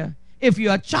scripture, if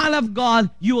you're a child of God,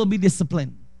 you will be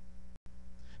disciplined.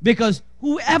 Because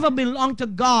whoever belongs to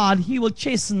God, he will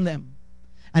chasten them.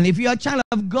 And if you're a child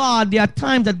of God, there are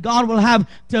times that God will have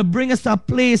to bring us to a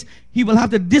place, he will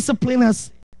have to discipline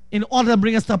us in order to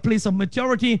bring us to a place of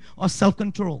maturity or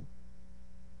self-control.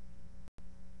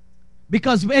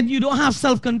 Because when you don't have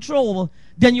self-control,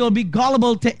 then you'll be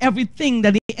gullible to everything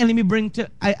that the enemy brings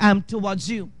towards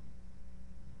you.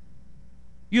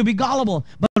 You'll be gullible.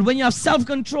 But when you have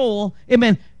self-control,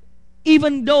 amen,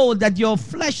 even though that your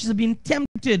flesh has been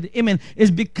tempted, amen,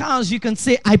 is because you can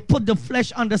say, I put the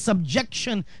flesh under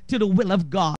subjection to the will of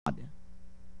God.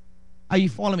 Are you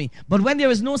following me? But when there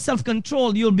is no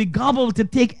self-control, you'll be gullible to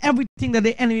take everything that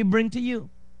the enemy brings to you.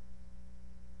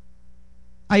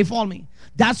 Are you following me?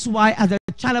 That's why as a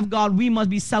child of God, we must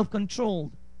be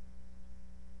self-controlled.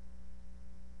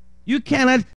 You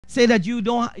cannot say that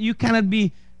you cannot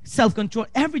be self-control.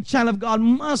 Every child of God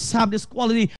must have this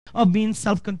quality of being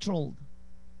self-controlled.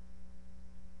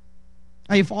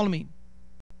 Are you following me?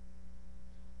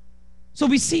 So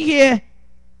we see here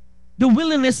the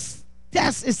wilderness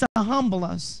test is to humble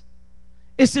us.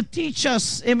 It's to teach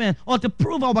us, amen, or to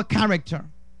prove our character.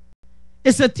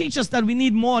 It's to teach us that we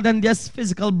need more than just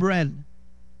physical bread.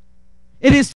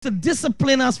 It is to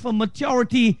discipline us for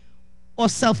maturity or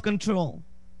self-control.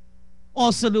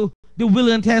 Also, the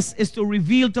wilderness test is to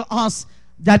reveal to us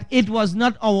that it was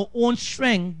not our own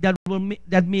strength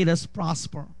that made us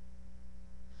prosper.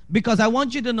 Because I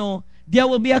want you to know, there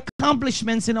will be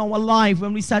accomplishments in our life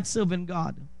when we start serving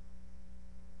God.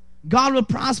 God will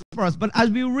prosper us. But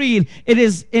as we read, it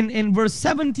is in verse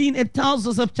 17, it tells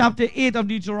us of chapter 8 of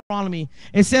Deuteronomy.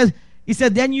 It says,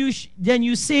 then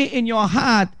you say in your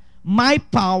heart, my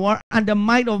power and the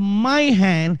might of my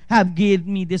hand have gave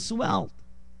me this wealth.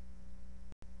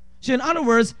 So in other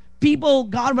words,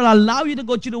 God will allow you to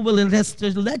go to the wilderness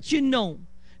to let you know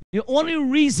the only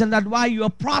reason that why you are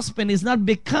prospering is not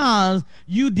because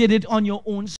you did it on your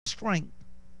own strength.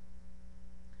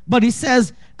 But he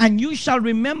says, and you shall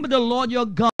remember the Lord your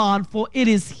God, for it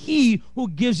is he who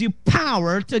gives you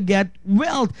power to get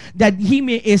wealth, that he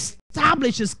may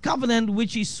establish his covenant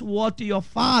which he swore to your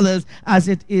fathers as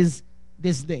it is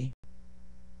this day.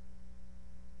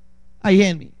 Are you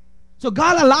hearing me? So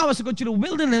God allows us to go to the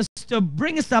wilderness to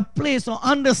bring us to a place to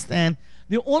understand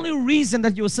the only reason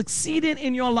that you're succeeding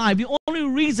in your life, the only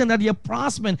reason that you're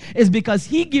prospering is because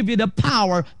he gives you the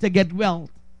power to get wealth.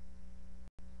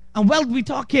 And wealth we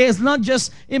talk here is not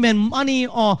just, amen, money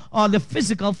or the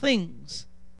physical things.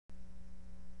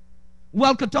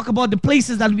 Wealth could talk about the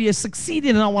places that we are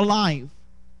succeeding in our life.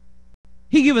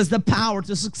 He gives us the power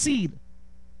to succeed.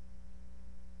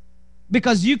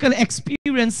 Because you can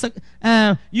experience,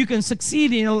 you can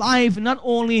succeed in your life, not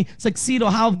only succeed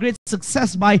or have great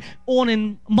success by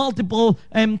owning multiple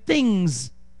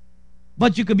things,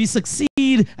 but you could be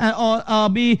succeed or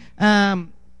be,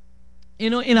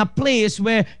 in a place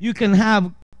where you can have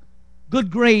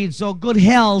good grades or good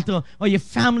health or your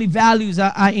family values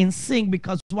are in sync.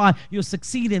 Because why? You're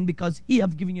succeeding because he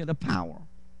has given you the power.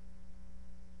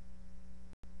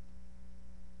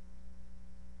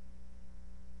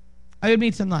 Are you with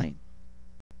me tonight?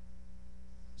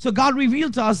 So God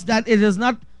revealed to us that it is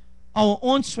not our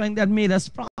own strength that made us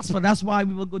prosper. That's why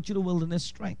we will go to the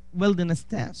wilderness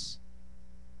test.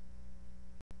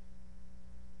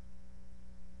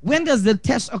 When does the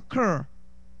test occur?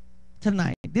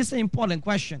 Tonight. This is an important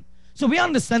question. So we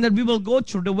understand that we will go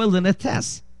through the wilderness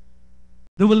test.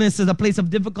 The wilderness is a place of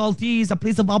difficulties, a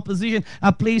place of opposition,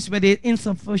 a place where there are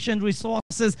insufficient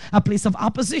resources, a place of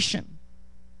opposition.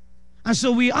 And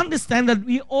so we understand that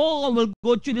we all will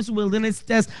go through this wilderness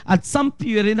test at some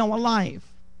period in our life.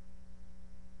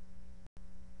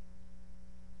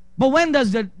 But when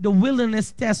does the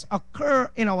wilderness test occur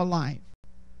in our life?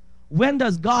 When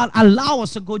does God allow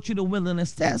us to go through the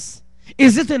wilderness test?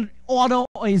 Is it in order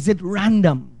or is it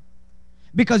random?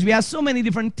 Because we have so many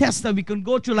different tests that we can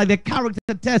go through, like the character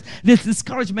test, the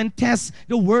discouragement test,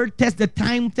 the word test, the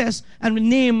time test, and we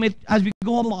name it as we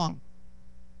go along.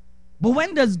 But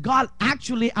when does God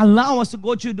actually allow us to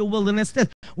go through the wilderness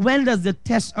test? When does the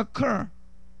test occur?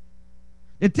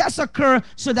 The test occur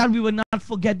so that we will not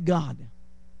forget God.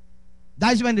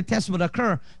 That's when the test would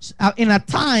occur, in a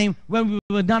time when we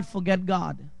will not forget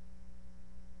God.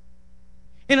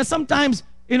 Sometimes,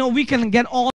 we can get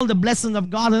all the blessings of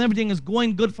God and everything is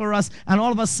going good for us, and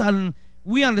all of a sudden,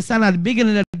 we understand at the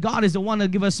beginning that God is the one that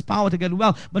gives us power to get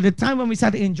well. But the time when we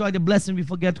start to enjoy the blessing, we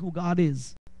forget who God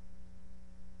is.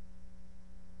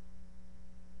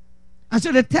 And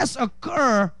so the tests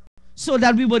occur so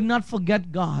that we would not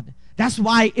forget God. That's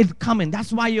why it's coming.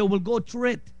 That's why you will go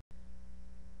through it.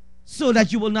 So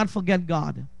that you will not forget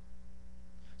God.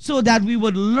 So that we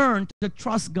would learn to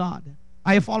trust God.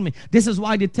 Are you following me? This is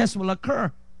why the test will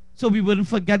occur. So we wouldn't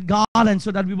forget God, and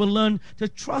so that we will learn to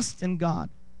trust in God.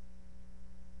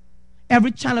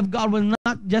 Every child of God will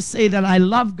not just say that I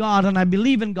love God and I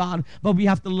believe in God, but we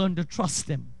have to learn to trust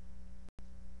Him.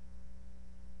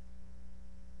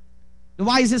 The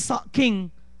wisest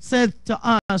king said to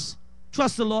us,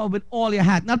 trust the Lord with all your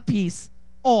heart, not piece,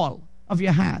 all of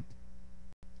your heart.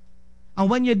 And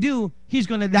when you do, He's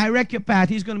going to direct your path.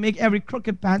 He's going to make every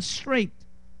crooked path straight.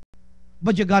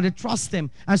 But you got to trust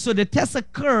Him. And so the tests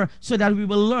occur so that we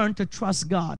will learn to trust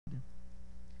God.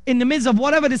 In the midst of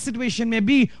whatever the situation may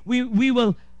be, we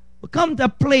will come to a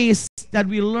place that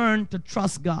we learn to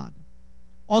trust God.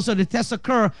 Also, the tests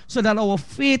occur so that our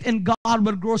faith in God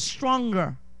will grow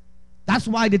stronger. That's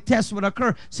why the tests will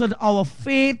occur, so that our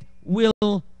faith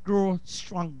will grow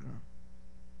stronger.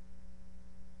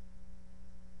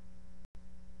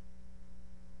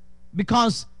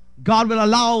 Because God will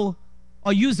allow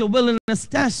or use the wilderness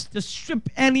test to strip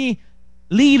any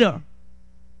leader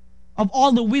of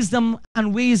all the wisdom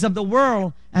and ways of the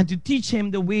world and to teach him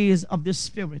the ways of the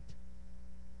Spirit.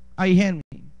 Are you hearing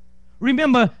me?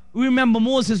 Remember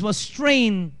Moses was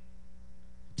trained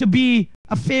to be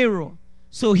a Pharaoh.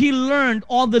 So he learned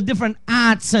all the different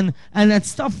arts and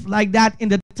stuff like that in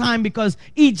the time, because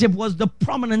Egypt was the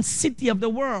prominent city of the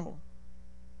world.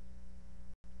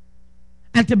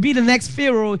 And to be the next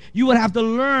Pharaoh, you would have to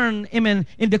learn, amen,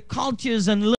 in the cultures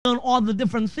and learn all the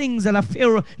different things that a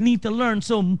Pharaoh need to learn.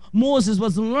 So Moses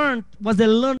was a learned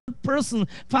person as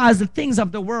far as the things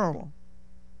of the world.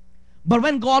 But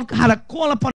when God had a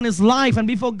call upon his life, and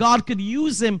before God could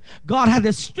use him, God had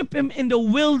to strip him in the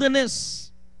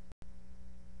wilderness.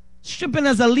 Strip him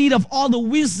as a leader of all the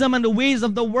wisdom and the ways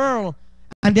of the world,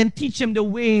 and then teach him the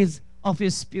ways of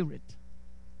his Spirit.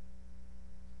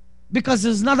 Because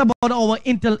it's not about our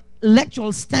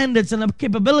intellectual standards and our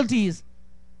capabilities.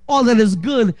 All that is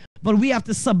good, but we have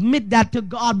to submit that to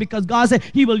God, because God said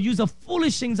He will use the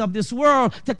foolish things of this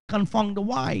world to confound the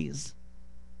wise.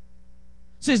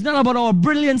 So it's not about our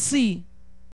brilliancy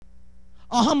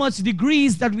or how much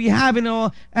degrees that we have in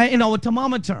our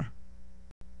thermometer,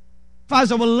 as far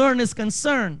as our learning is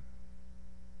concerned.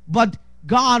 But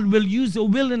God will use the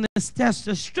wilderness test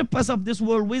to strip us of this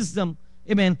world wisdom,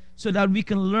 amen, so that we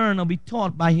can learn or be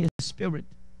taught by His Spirit.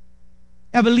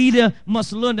 Every leader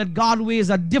must learn that God's ways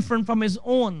are different from his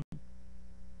own.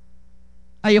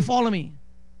 Are you following me?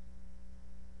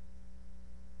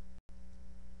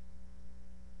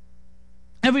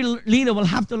 Every leader will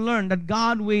have to learn that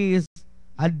God's ways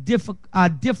are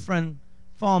different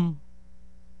from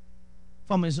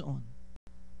his own.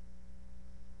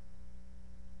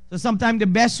 So sometimes the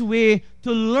best way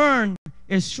to learn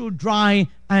is through dry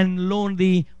and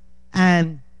lonely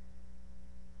and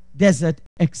desert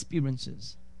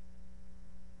experiences,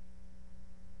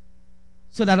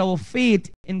 so that our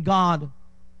faith in God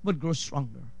would grow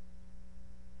stronger.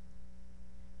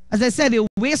 As I said, a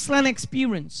wasteland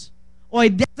experience or a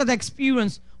desert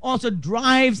experience also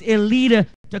drives a leader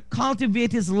to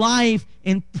cultivate his life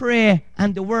in prayer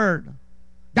and the Word.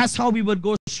 That's how we would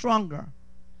go stronger.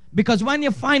 Because when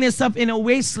you find yourself in a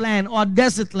wasteland or a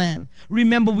desert land,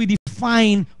 remember we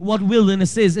define what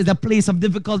wilderness is. It's a place of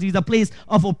difficulty, it's a place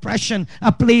of oppression,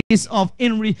 a place of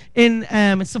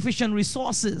insufficient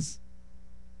resources,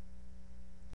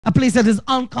 a place that is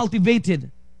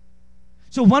uncultivated.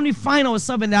 So when we find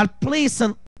ourselves in that place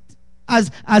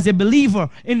as a believer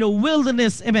in the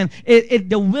wilderness, amen,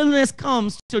 the wilderness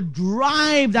comes to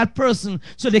drive that person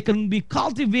so they can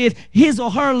cultivate his or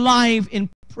her life in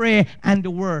prayer and the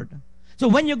word. So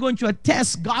when you're going to a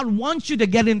test, God wants you to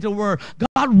get into the word.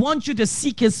 God wants you to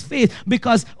seek his faith,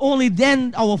 because only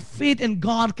then our faith in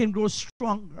God can grow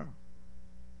stronger.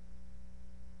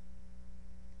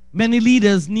 Many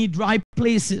leaders need dry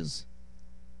places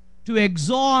to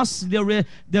exhaust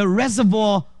the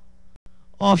reservoir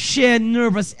of shared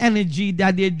nervous energy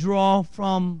that they draw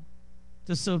from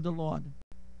to serve the Lord.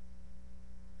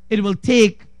 It will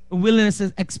take a wilderness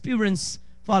experience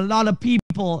for a lot of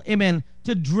people, amen,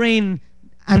 to drain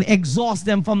and exhaust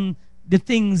them from the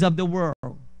things of the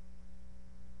world.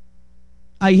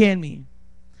 Are you hearing me?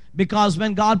 Because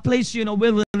when God placed you in a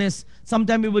wilderness,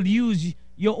 sometimes He will use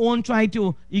your own, try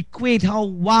to equate how,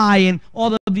 why, and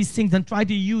all of these things, and try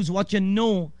to use what you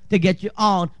know to get you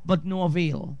out, but no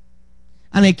avail.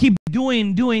 And I keep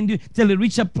doing till I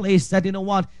reach a place that, you know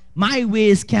what, my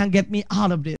ways can't get me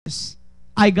out of this.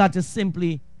 I got to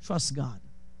simply trust God.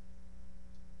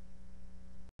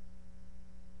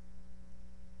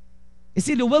 You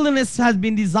see, the wilderness has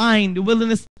been designed, the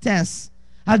wilderness test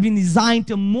has been designed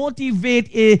to motivate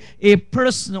a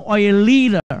person or a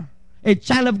leader, a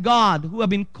child of God who have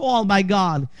been called by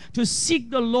God, to seek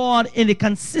the Lord in a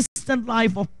consistent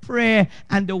life of prayer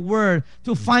and the word,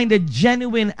 to find a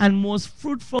genuine and most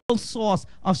fruitful source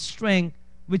of strength,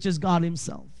 which is God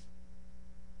himself.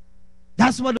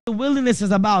 That's what the wilderness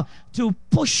is about, to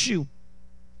push you.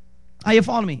 Are you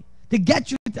following me? To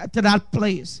get you to that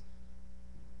place,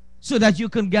 so that you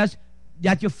can get,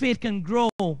 that your faith can grow,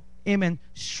 amen,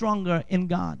 stronger in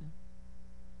God.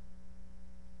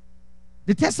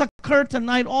 The test occurred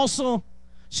tonight also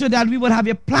so that we would have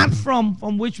a platform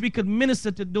from which we could minister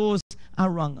to those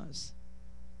around us.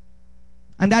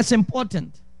 And that's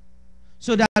important,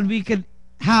 so that we could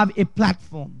have a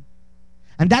platform.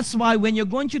 And that's why when you're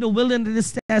going through the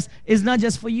wilderness test, it's not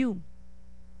just for you.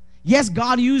 Yes,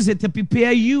 God used it to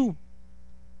prepare you,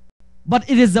 but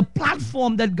it is a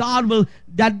platform that God will,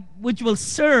 which will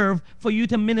serve for you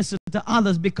to minister to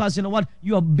others, because you know what?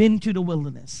 You have been to the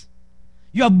wilderness.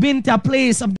 You have been to a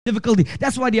place of difficulty.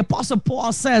 That's why the Apostle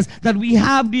Paul says that we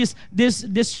have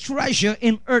this treasure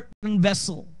in earthen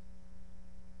vessel.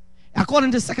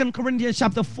 According to 2 Corinthians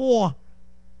chapter 4,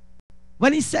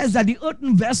 when he says that the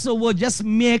earthen vessel will just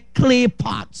make clay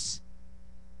pots.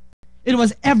 It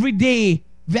was everyday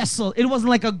vessel. It wasn't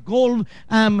like a gold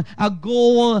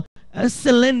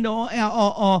cylinder,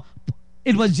 or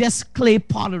it was just clay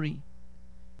pottery.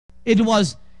 It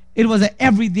was an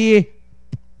everyday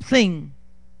thing.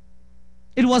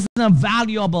 It wasn't a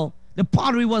valuable. The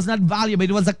pottery was not valuable.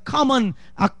 It was a common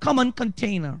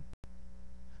container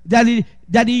that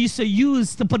he used to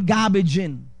use to put garbage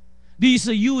in. They used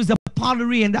to use the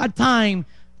pottery in that time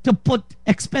to put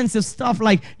expensive stuff,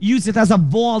 like use it as a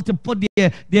vault to put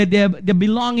their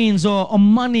belongings, or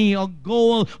money, or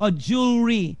gold, or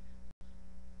jewelry.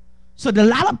 So the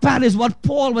latter part is what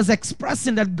Paul was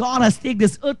expressing, that God has taken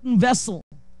this earthen vessel,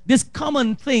 this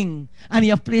common thing, and he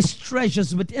has placed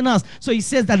treasures within us. So he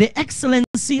says that the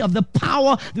excellency of the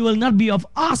power, it will not be of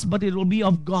us, but it will be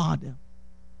of God.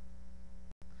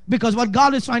 Because what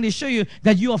God is trying to show you,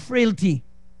 that you are frailty.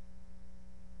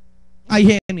 I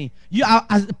hear me. You are,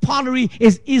 as pottery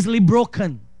is easily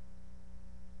broken.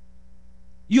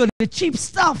 You're the cheap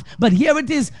stuff, but here it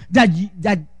is that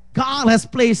God has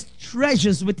placed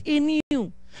treasures within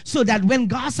you, so that when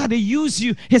God started to use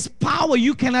you, his power,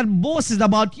 you cannot boast it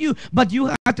about you, but you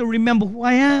have to remember who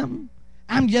I am.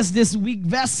 I'm just this weak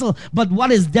vessel, but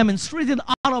what is demonstrated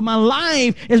out of my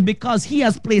life is because he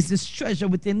has placed this treasure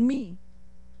within me.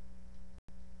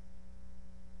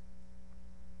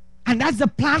 And that's the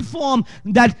platform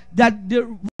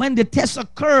when the tests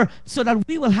occur, so that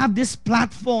we will have this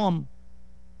platform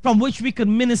from which we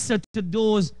can minister to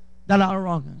those that are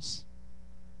around us.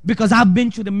 Because I've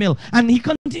been to the mill. And he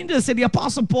continued to say, the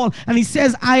Apostle Paul, and he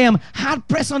says, I am hard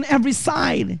pressed on every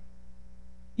side,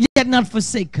 yet not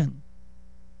forsaken.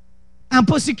 I'm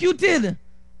persecuted,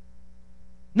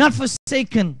 not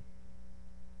forsaken.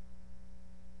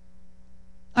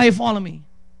 Are you following me?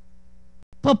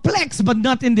 Perplexed, but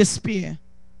not in despair.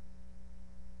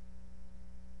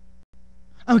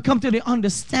 And we come to the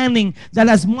understanding that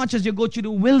as much as you go through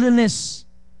the wilderness,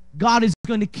 God is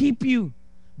going to keep you.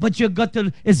 But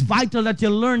it's vital that you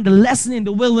learn the lesson in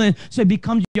the wilderness, so it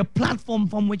becomes your platform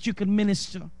from which you can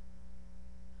minister.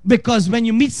 Because when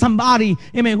you meet somebody,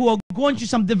 amen, who are going through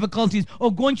some difficulties,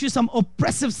 or going through some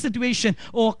oppressive situation,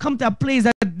 or come to a place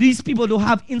that these people don't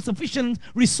have insufficient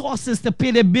resources to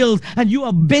pay their bills, and you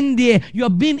have been there, you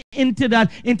have been into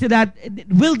that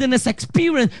wilderness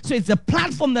experience. So it's a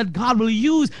platform that God will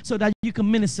use so that you can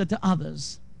minister to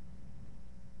others.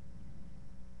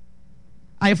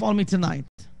 Are you following me tonight?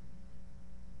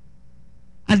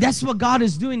 And that's what God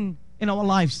is doing in our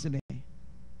lives today.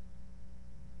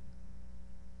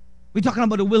 We're talking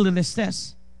about the wilderness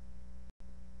test.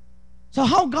 So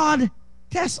how God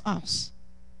tests us?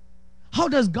 How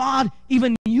does God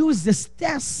even use this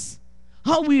test?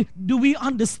 How do we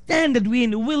understand that we're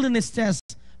in the wilderness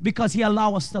test? Because He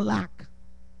allows us to lack.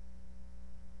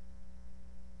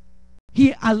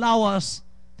 He allows us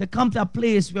to come to a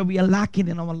place where we are lacking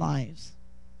in our lives.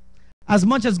 As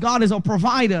much as God is our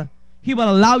provider, He will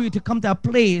allow you to come to a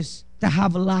place to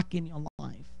have a lack in your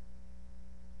life.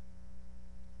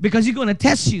 Because He's going to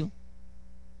test you.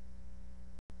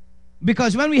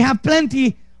 Because when we have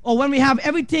plenty, or when we have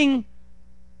everything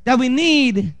that we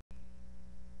need,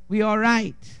 we are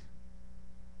right.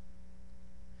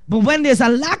 But when there's a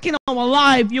lack in our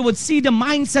life, you would see the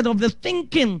mindset of the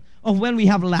thinking of when we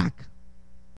have lack.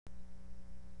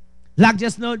 Lack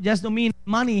just don't mean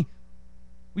money.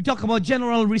 We talk about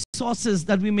general resources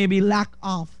that we may be lack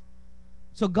of.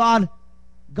 So God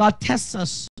tests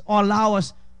us or allow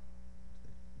us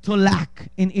to lack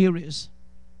in areas.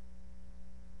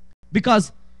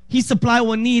 Because He supplies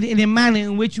our need in a manner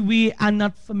in which we are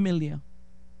not familiar.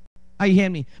 Are you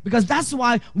hearing me? Because that's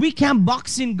why we can't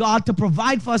box in God to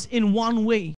provide for us in one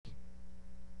way.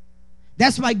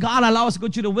 That's why God allows us to go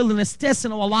through the wilderness test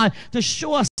in our life to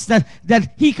show us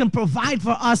that He can provide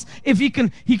for us. If He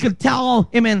could tell,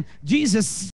 amen,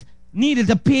 Jesus needed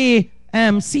to pay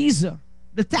Caesar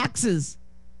the taxes.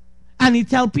 And He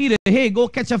tell Peter, hey, go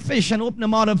catch a fish and open the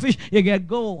mouth of the fish, you get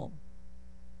gold.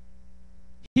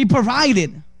 He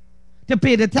provided to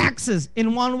pay the taxes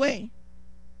in one way.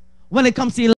 When it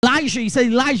comes to Elijah, He said,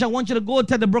 Elijah, I want you to go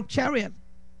to the brook chariot.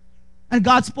 And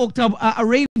God spoke to a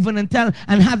raven and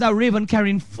had that raven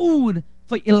carrying food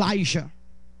for Elijah.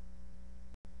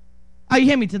 Are you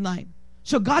hearing me tonight?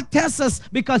 So God tests us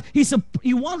because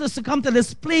He wants us to come to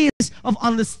this place of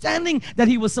understanding that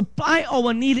He will supply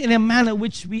our need in a manner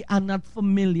which we are not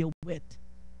familiar with.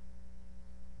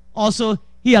 Also,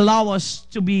 He allows us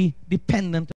to be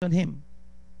dependent on Him.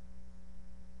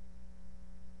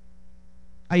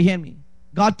 Are you hearing me?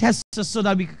 God tests us so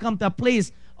that we can come to a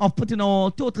place of putting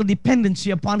our total dependency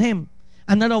upon Him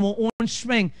and not our own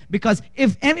strength. Because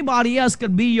if anybody else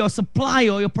could be your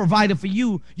supplier or your provider for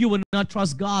you, you will not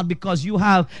trust God because you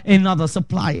have another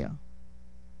supplier.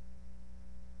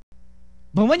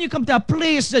 But when you come to a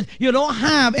place that you don't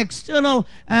have external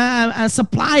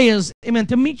suppliers, amen,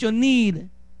 to meet your need,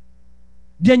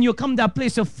 then you come to a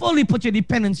place to fully put your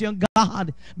dependency on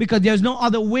God, because there's no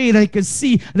other way that you can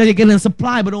see that you're getting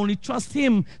supply but only trust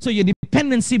Him. So your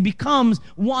dependency becomes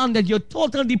one that you're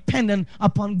totally dependent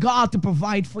upon God to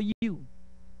provide for you.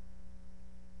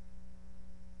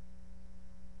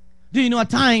 Do you know at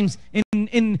times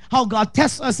in how God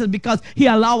tests us is because He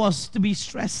allows us to be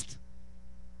stressed?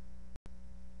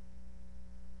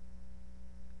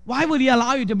 Why would He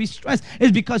allow you to be stressed?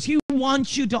 It's because He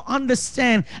wants you to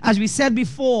understand, as we said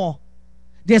before,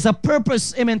 there's a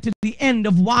purpose, amen, to the end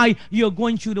of why you're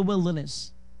going through the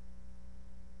wilderness.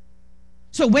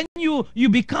 So when you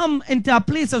become into a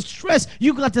place of stress,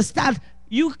 you got to start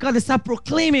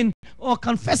proclaiming or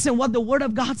confessing what the Word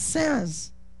of God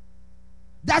says.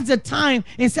 That's the time,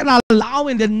 instead of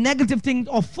allowing the negative things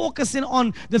or focusing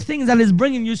on the things that is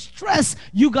bringing you stress,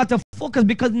 you got to focus,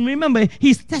 because remember,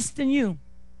 He's testing you.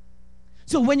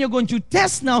 So when you're going to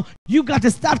test now, you got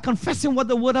to start confessing what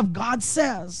the Word of God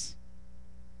says.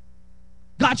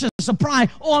 God shall supply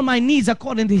all my needs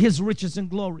according to His riches and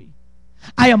glory.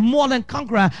 I am more than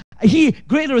conqueror. He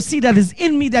greater is He that is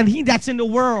in me than he that's in the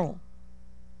world.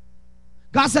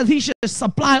 God says He should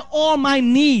supply all my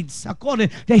needs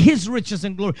according to His riches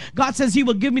and glory. God says He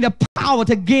will give me the power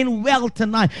to gain wealth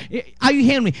tonight. Are you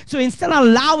hearing me? So instead of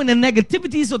allowing the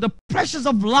negativities or the pressures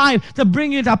of life to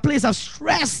bring you to a place of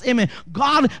stress, amen,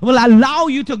 God will allow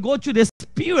you to go through this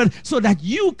period so that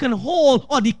you can hold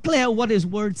or declare what His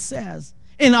Word says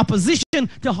in opposition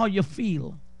to how you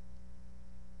feel.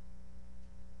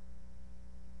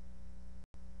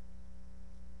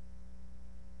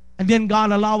 And then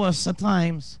God allows us at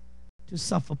times to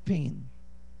suffer pain.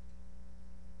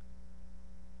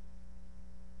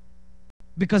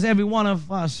 Because every one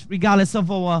of us, regardless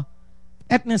of our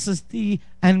ethnicity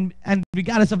and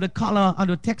regardless of the color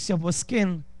and the texture of our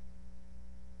skin,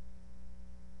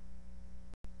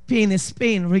 pain is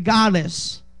pain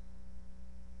regardless.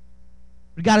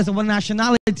 regardless of what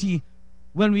nationality,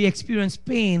 when we experience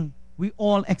pain, we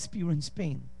all experience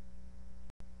pain.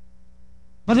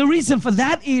 But the reason for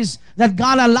that is that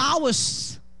God allows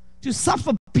us to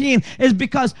suffer pain is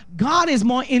because God is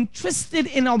more interested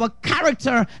in our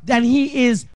character than He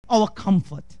is our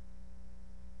comfort.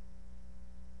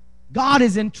 God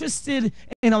is interested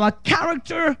in our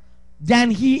character than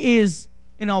He is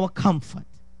in our comfort.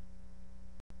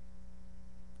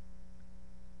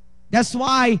 That's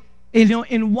why,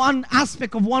 in one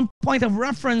aspect of one point of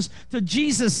reference to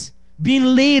Jesus being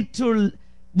laid to,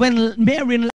 when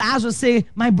Mary and Lazarus say,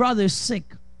 my brother is sick,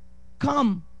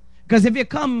 come. Because if you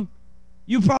come,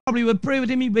 you probably would pray with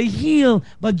him, he will heal.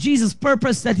 But Jesus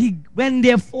purposed that he went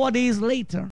there 4 days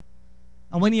later.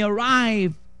 And when he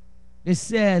arrived, they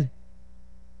said,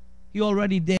 he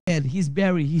already dead, he's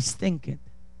buried, he stinketh.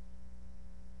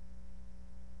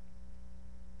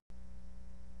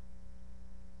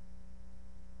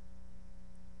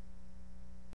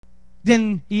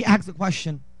 Then he asked the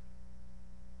question.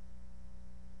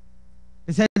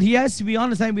 He said, yes, we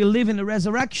understand we live in the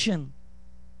resurrection.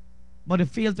 But they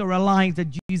failed to realize that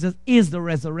Jesus is the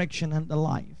resurrection and the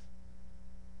life.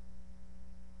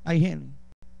 Are you hearing me?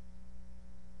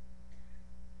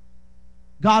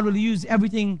 God will use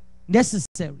everything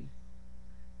necessary.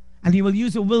 And He will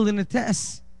use a wilderness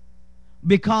test.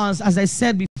 Because, as I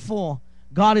said before,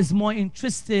 God is more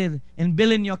interested in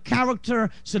building your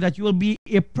character so that you will be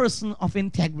a person of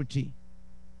integrity.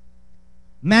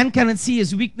 Man cannot see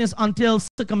his weakness until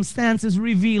circumstances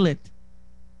reveal it.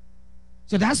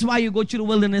 So that's why you go through the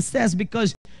wilderness test,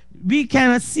 because we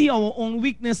cannot see our own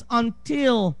weakness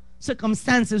until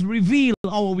circumstances reveal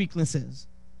our weaknesses.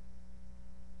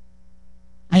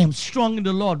 I am strong in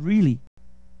the Lord, really.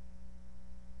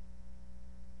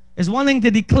 It's one thing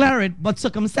to declare it, but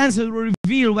circumstances will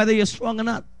reveal whether you're strong or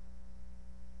not.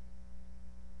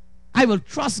 I will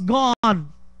trust God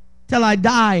till I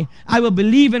die. I will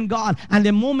believe in God. And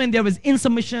the moment there is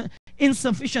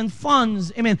insufficient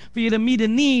funds, amen, for you to meet the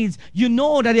needs, you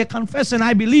know that you're confessing,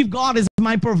 I believe God is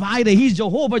my provider. He's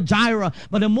Jehovah Jireh.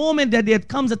 But the moment that there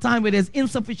comes a time where there's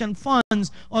insufficient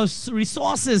funds or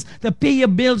resources to pay your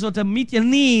bills or to meet your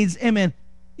needs, amen,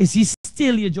 is He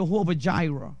still your Jehovah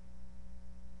Jireh?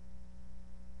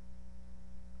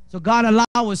 So God allows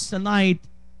us tonight,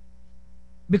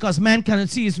 because man cannot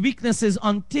see his weaknesses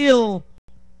until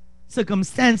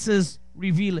circumstances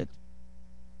reveal it.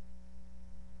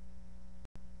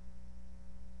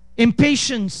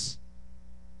 Impatience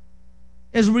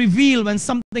is revealed when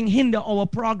something hinders our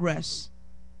progress.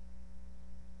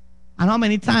 And how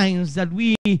many times that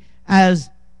we, as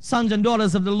sons and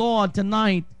daughters of the Lord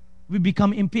tonight, we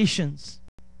become impatient.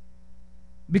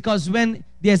 Because when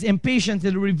there's impatience,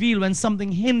 it will reveal when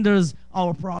something hinders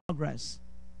our progress.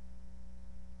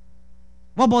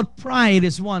 What about pride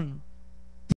is one?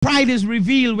 Pride is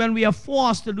revealed when we are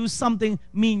forced to do something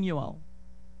menial.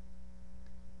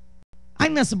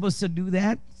 I'm not supposed to do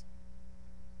that.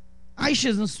 I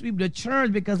shouldn't sweep the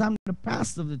church because I'm the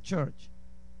pastor of the church.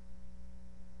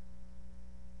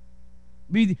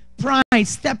 Pride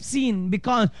steps in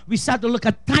because we start to look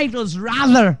at titles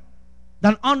rather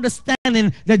than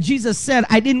understanding that Jesus said,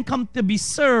 I didn't come to be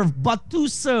served, but to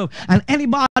serve. And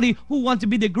anybody who wants to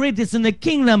be the greatest in the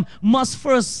kingdom must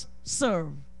first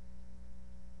serve.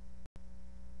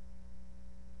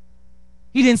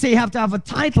 He didn't say you have to have a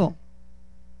title.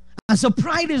 And so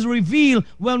pride is revealed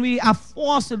when we are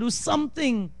forced to do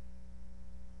something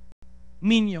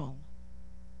menial.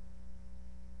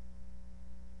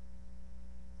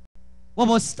 What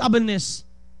about stubbornness?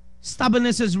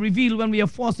 Stubbornness is revealed when we are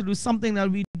forced to do something that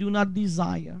we do not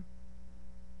desire.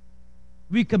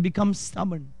 We can become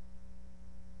stubborn.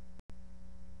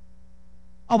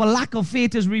 Our lack of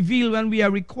faith is revealed when we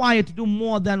are required to do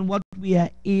more than what we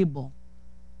are able.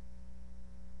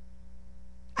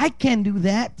 I can't do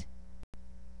that.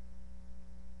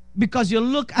 Because you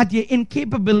look at your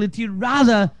incapability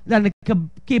rather than the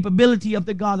capability of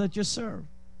the God that you serve.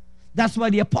 That's why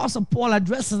the Apostle Paul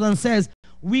addresses and says,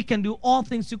 we can do all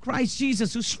things through Christ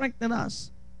Jesus who strengthens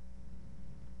us.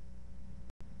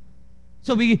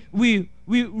 So it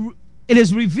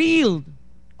is revealed,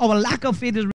 our lack of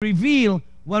faith is revealed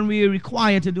when we are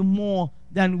required to do more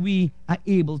than we are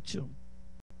able to.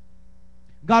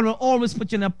 God will always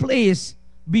put you in a place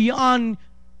beyond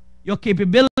your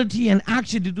capability and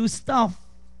action to do stuff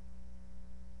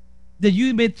that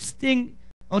you may think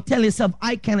or tell yourself,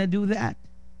 I cannot do that.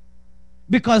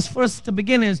 Because first, to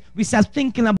begin is, we start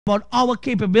thinking about our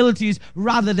capabilities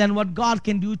rather than what God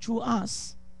can do through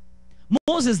us.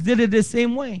 Moses did it the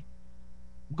same way.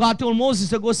 God told Moses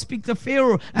to go speak to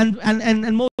Pharaoh, and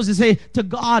Moses say to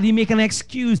God, he make an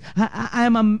excuse.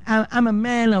 I'm a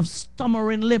man of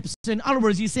stammering lips. In other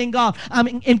words, he's saying, God, I'm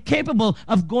incapable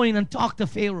of going and talk to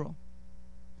Pharaoh,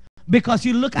 because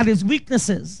you look at his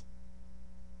weaknesses.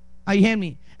 Are you hearing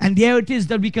me? And there it is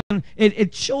that we can.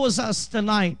 It shows us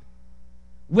tonight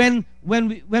when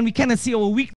we cannot see our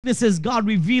weaknesses, God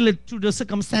reveal it through the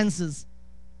circumstances.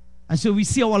 And so we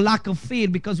see our lack of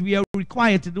faith because we are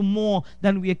required to do more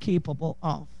than we are capable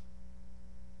of.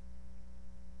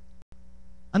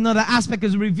 Another aspect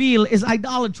is revealed is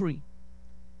idolatry.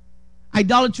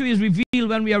 Idolatry is revealed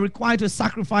when we are required to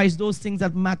sacrifice those things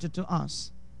that matter to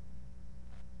us.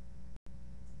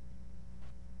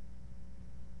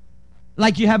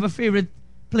 Like you have a favorite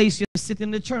place you sit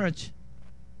in the church,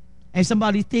 and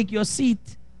somebody take your seat,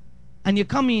 and you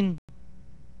come in.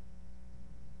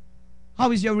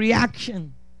 How is your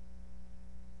reaction?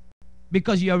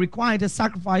 Because you are required to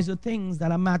sacrifice the things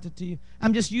that are matter to you.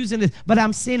 I'm just using it, but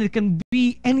I'm saying it can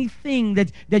be anything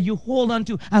that you hold on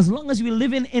to. As long as we're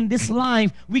living in this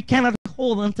life, we cannot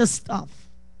hold on to stuff.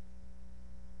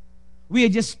 We are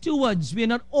just stewards. We are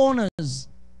not owners.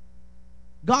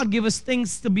 God gave us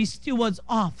things to be stewards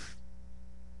of.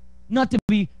 Not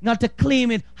to claim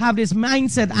it, have this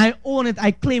mindset, I own it, I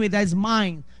claim it as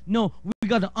mine. No, we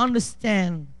got to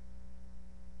understand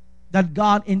that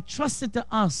God entrusted to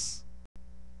us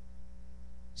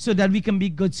so that we can be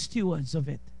good stewards of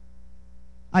it.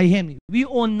 I hear me. We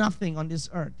own nothing on this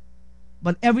earth,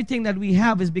 but everything that we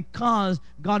have is because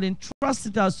God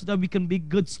entrusted us so that we can be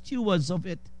good stewards of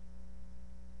it.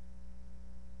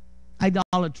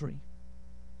 Idolatry.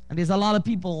 And there's a lot of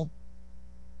people,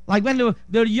 like when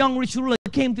the young rich ruler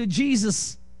came to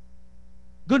Jesus,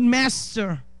 good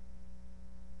master,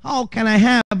 how can I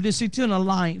have this eternal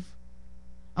life?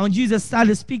 And when Jesus started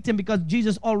to speak to him, because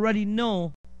Jesus already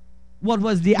knew what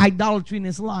was the idolatry in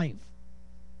his life.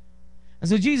 And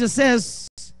so Jesus says,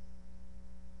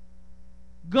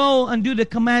 go and do the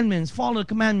commandments, follow the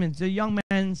commandments. The young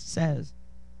man says,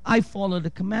 I follow the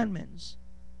commandments.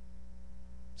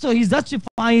 So he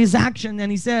justifies his action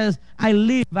and he says, I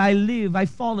live, I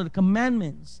follow the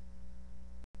commandments.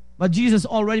 But Jesus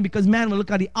already, because man will look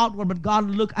at the outward, but God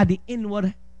will look at the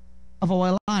inward of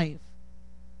our life.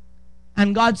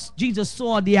 And Jesus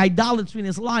saw the idolatry in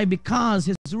his life because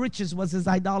his riches was his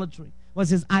idolatry, was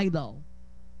his idol.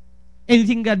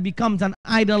 Anything that becomes an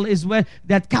idol is where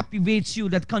that captivates you,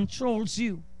 that controls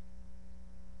you.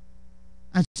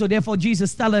 And so therefore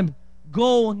Jesus tell him,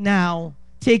 go now,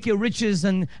 take your riches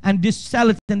and sell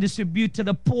it and distribute to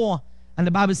the poor. And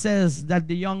the Bible says that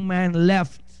the young man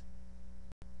left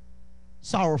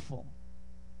sorrowful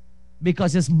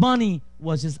because his money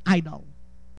was his idol.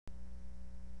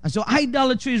 And so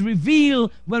idolatry is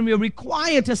revealed when we are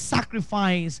required to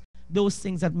sacrifice those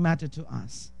things that matter to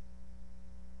us.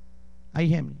 Are you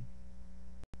hearing me?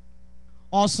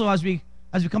 Also, as we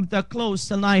come to a close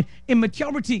tonight,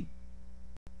 immaturity.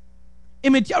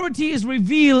 Immaturity is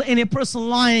revealed in a person's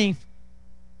life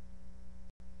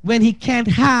when he can't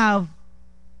have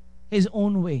his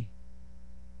own way.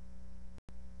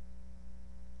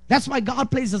 That's why God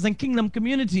places us in kingdom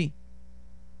community.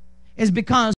 Is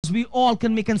because we all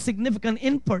can make a significant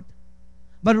input.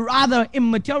 But rather,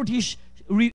 immaturity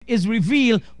is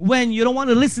revealed when you don't want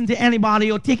to listen to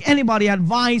anybody or take anybody's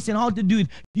advice on how to do it.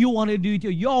 You want to do it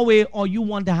your way, or you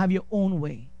want to have your own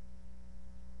way.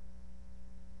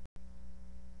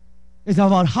 It's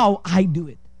about how I do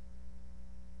it.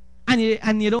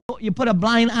 And you put a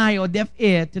blind eye or deaf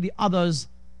ear to the other's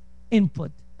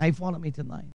input. I follow me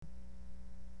tonight.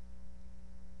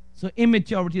 So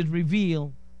immaturity is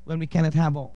revealed when we cannot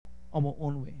have our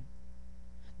own way.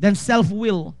 Then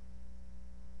self-will.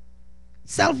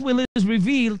 Self-will is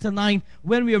revealed tonight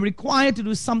when we are required to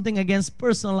do something against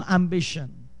personal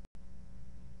ambition.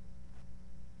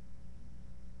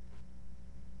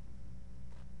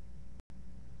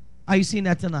 Are you seeing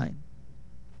that tonight?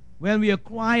 When we are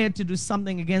required to do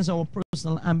something against our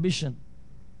personal ambition.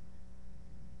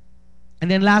 And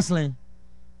then lastly,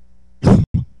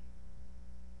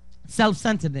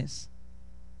 self-centeredness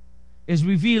is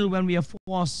revealed when we are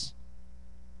forced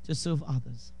to serve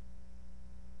others.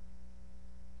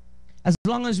 As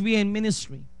long as we are in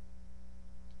ministry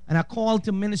and are called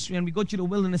to ministry and we go through the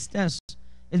wilderness test,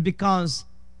 it's because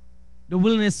the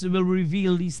wilderness will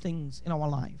reveal these things in our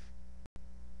life.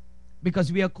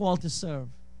 Because we are called to serve.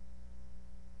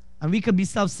 And we could be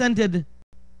self-centered.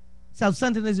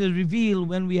 Self-centeredness is revealed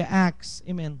when we are asked,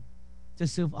 amen, to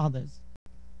serve others.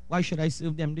 Why should I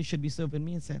serve them? They should be serving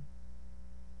me instead.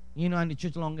 You know, I'm in the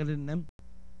church longer than them.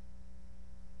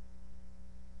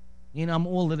 You know, I'm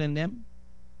older than them.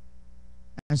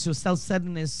 And so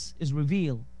self-centeredness is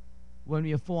revealed when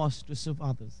we are forced to serve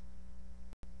others.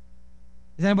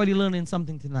 Is anybody learning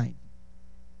something tonight?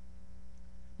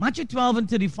 Matthew 12 and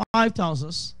 35 tells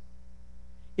us,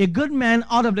 a good man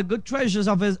out of the good treasures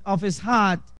of his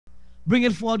heart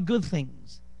bringeth forth good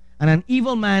things, and an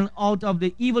evil man out of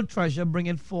the evil treasure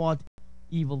bringeth forth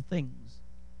evil things.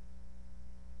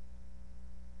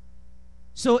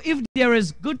 So if there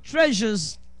is good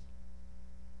treasures,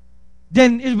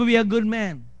 then it will be a good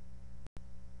man.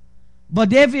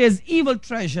 But if there is evil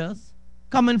treasures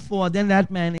coming forth, then that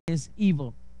man is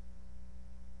evil.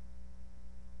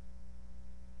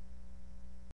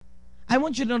 I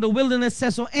want you to know the wilderness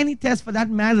test, or any test for that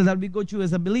matter that we go through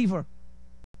as a believer,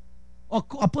 or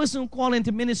a person who call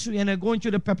into ministry and are going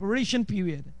through the preparation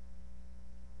period.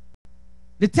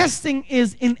 The testing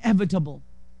is inevitable.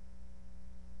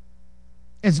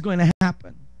 It's going to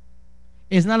happen.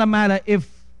 It's not a matter if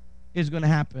it's going to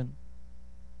happen,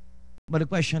 but the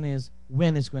question is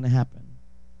when it's going to happen.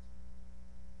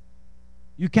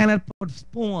 You cannot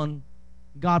postpone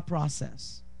God's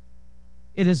process.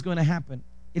 It is going to happen.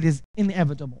 It is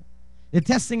inevitable. The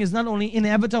testing is not only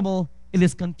inevitable, it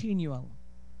is continual.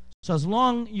 So as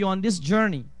long you're on this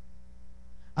journey,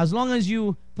 as long as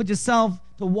you put yourself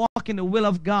to walk in the will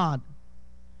of God,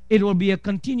 it will be a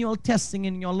continual testing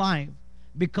in your life,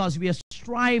 because we are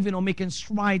striving or making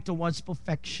stride towards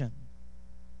perfection.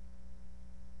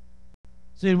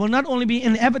 So it will not only be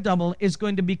inevitable, it's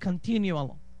going to be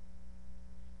continual.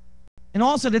 And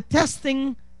also the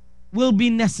testing will be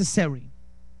necessary.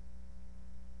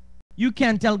 You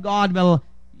can't tell God, well,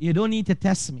 you don't need to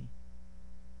test me.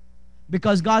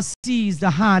 Because God sees the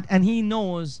heart and He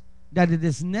knows that it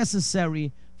is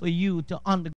necessary for you to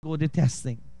undergo the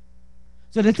testing.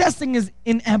 So the testing is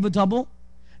inevitable.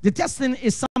 The testing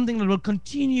is something that will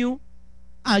continue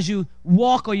as you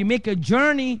walk or you make a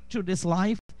journey through this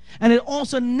life. And it's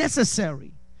also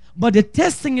necessary. But the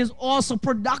testing is also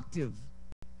productive.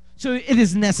 So it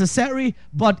is necessary,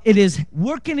 but it is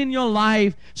working in your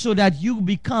life so that you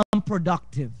become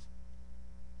productive.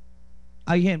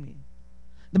 Are you hearing me?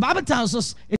 The Bible tells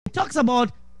us, it talks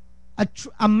about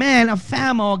a man, a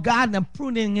farmer, or gardener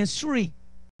pruning his tree.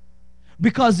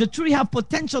 Because the tree have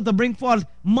potential to bring forth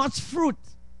much fruit.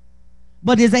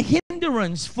 But there's a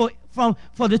hindrance for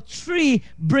the tree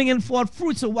bringing forth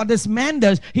fruit. So what this man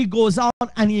does, he goes out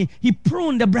and he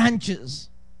prunes the branches.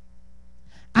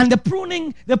 And the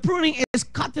pruning is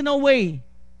cutting away.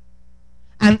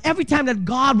 And every time that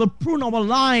God will prune our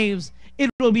lives, it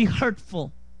will be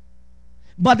hurtful.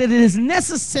 But it is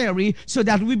necessary so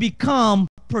that we become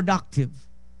productive.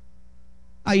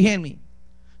 Are you hearing me?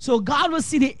 So God will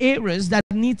see the areas that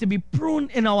need to be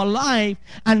pruned in our life.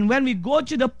 And when we go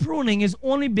to the pruning, it's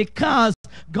only because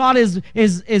God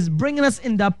is bringing us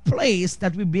in that place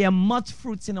that we bear much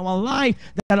fruits in our life,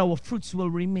 that our fruits will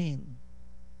remain.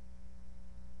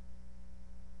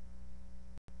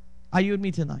 Are you with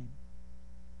me tonight?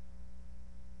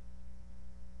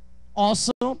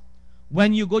 Also,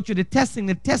 when you go to the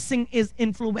testing is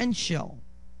influential.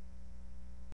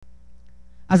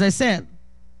 As I said,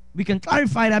 we can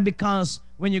clarify that because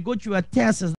when you go through a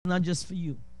test, it's not just for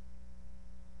you.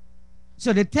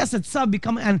 So the test itself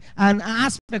becomes an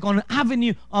aspect or an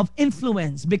avenue of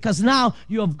influence, because now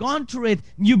you have gone through it,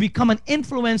 you become an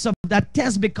influence of that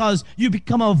test because you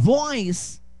become a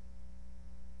voice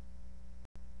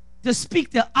to speak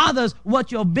to others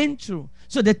what you have been through.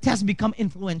 So the test become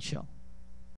influential.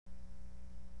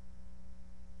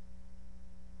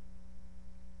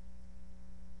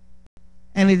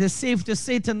 And it is safe to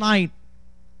say tonight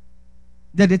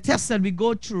that the test that we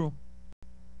go through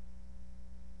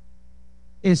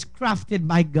is crafted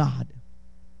by God.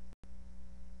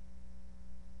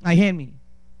 Now hear me.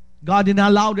 God didn't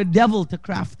allow the devil to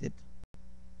craft it.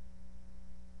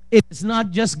 It's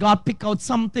not just God pick out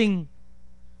something,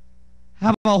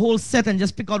 have a whole set and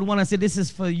just pick out one and say this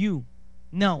is for you.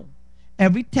 No.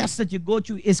 Every test that you go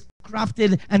through is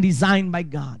crafted and designed by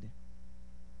God.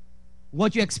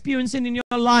 What you're experiencing in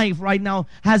your life right now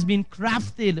has been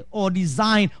crafted or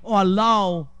designed or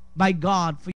allowed by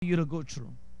God for you to go through.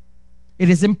 It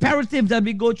is imperative that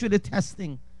we go through the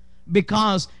testing,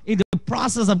 because in the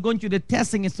process of going through the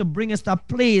testing is to bring us to a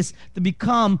place to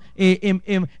become a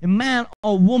man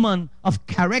or woman of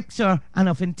character and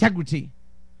of integrity,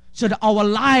 so that our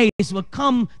lives will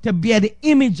come to bear the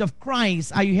image of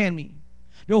Christ. Are you hearing me?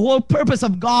 The whole purpose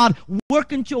of God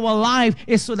working through our life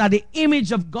is so that the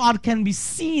image of God can be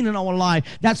seen in our life.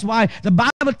 That's why the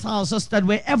Bible tells us that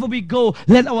wherever we go,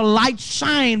 let our light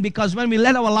shine, because when we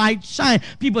let our light shine,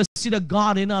 people see the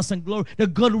God in us and glory, the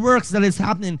good works that is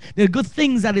happening, the good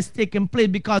things that is taking place,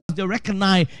 because they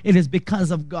recognize it is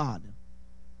because of God.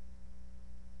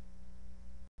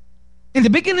 In the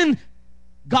beginning,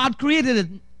 God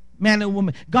created man and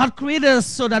woman. God created us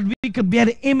so that we could bear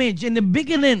the image in the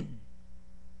beginning.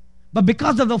 But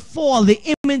because of the fall, the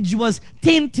image was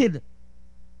tainted.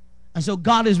 And so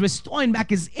God is restoring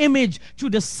back his image to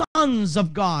the sons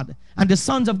of God. And the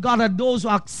sons of God are those who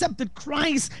accepted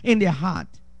Christ in their heart.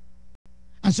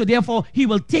 And so therefore, he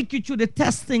will take you through the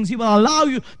testings. He will allow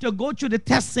you to go through the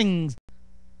testings,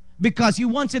 because he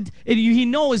wants it, he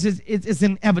knows it's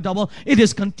inevitable. It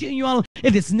is continual.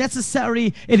 It is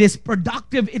necessary. It is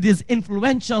productive. It is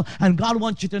influential. And God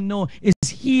wants you to know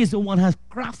he is the one who has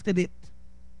crafted it.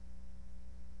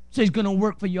 So he's going to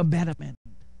work for your betterment.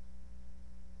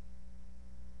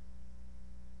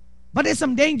 But there's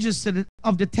some dangers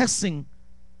of the testing.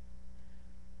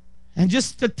 And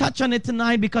just to touch on it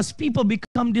tonight, because people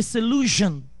become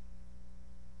disillusioned.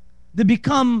 They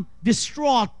become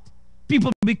distraught.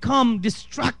 People become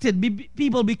distracted.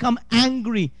 People become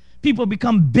angry. People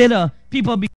become bitter.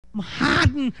 People become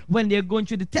hardened when they're going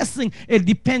through the testing. It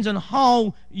depends on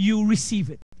how you receive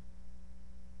it.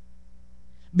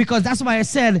 Because that's why I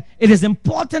said it is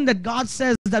important that God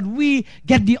says that we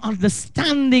get the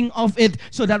understanding of it,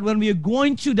 so that when we are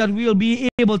going through that, we'll be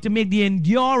able to make the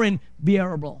enduring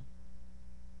bearable.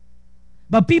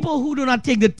 But people who do not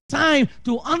take the time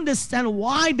to understand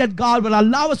why that God will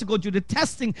allow us to go through the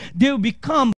testing, they will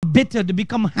become bitter, they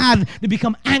become hard, they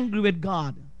become angry with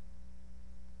God.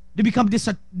 They become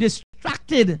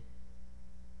distracted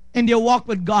in their walk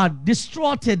with God,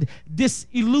 distorted,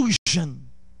 disillusioned.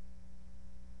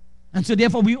 And so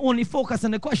therefore we only focus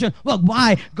on the question, well,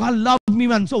 why God loved me,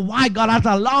 and so why God has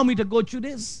to allow me to go through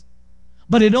this?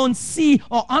 But they don't see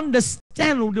or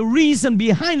understand the reason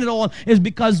behind it all, is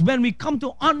because when we come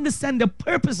to understand the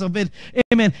purpose of it,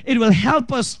 amen, it will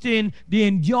help us in the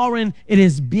enduring. It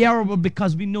is bearable,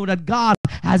 because we know that God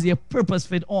has a purpose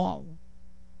for it all.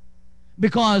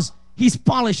 Because he's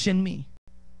polishing me.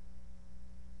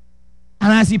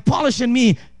 And as he polishing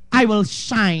me, I will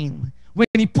shine. When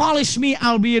he polished me,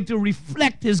 I'll be able to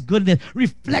reflect his goodness,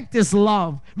 reflect his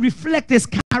love, reflect his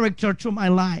character through my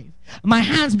life. My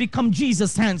hands become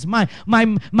Jesus' hands. My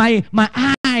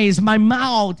eyes, my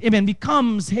mouth, amen,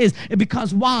 becomes his.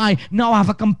 Because why? Now I have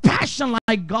a compassion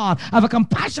like God. I have a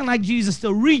compassion like Jesus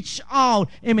to reach out,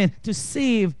 amen, to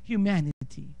save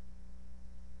humanity.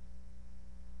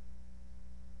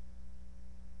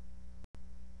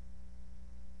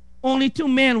 Only 2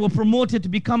 men were promoted to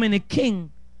becoming a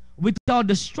king without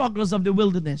the struggles of the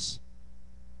wilderness.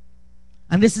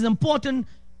 And this is important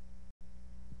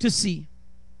to see.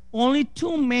 Only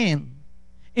 2 men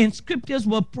in scriptures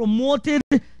were promoted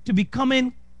to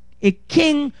becoming a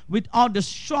king without the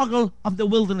struggle of the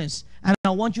wilderness. And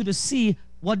I want you to see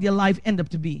what their life ended up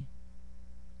to be.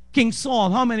 King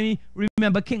Saul. How many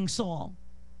remember King Saul?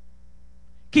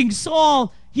 King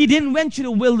Saul, he didn't went through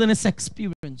the wilderness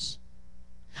experience.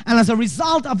 And as a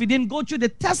result of, he didn't go through the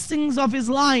testings of his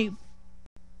life.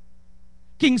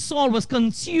 King Saul was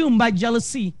consumed by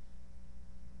jealousy.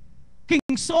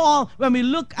 King Saul, when we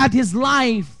look at his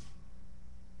life,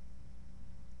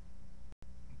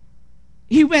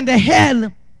 he went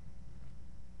ahead.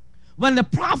 When the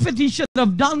prophet, he should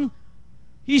have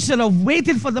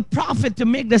waited for the prophet to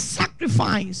make the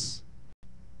sacrifice.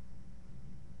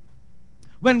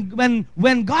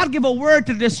 When God gave a word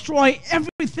to destroy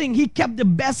everything, he kept the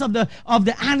best of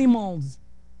the animals.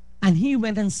 And he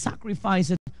went and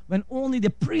sacrificed it when only the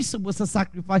priest was to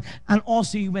sacrifice, and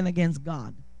also he went against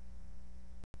God.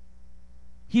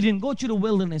 He didn't go through the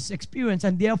wilderness experience,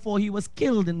 and therefore he was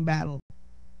killed in battle.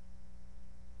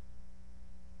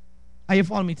 Are you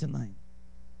following me tonight?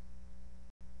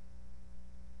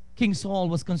 King Saul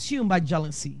was consumed by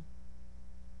jealousy.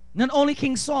 Not only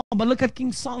King Saul, but look at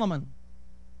King Solomon.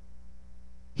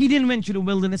 He didn't went through the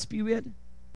wilderness period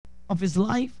of his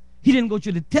life. He didn't go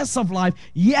through the tests of life.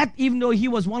 Yet, even though he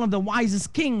was one of the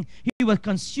wisest kings, he was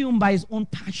consumed by his own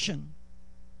passion.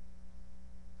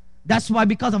 That's why,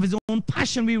 because of his own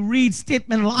passion, we read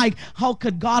statements like, how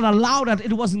could God allow that?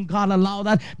 It wasn't God allowed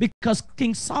that, because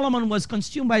King Solomon was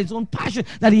consumed by his own passion,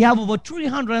 that he had over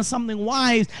 300 and something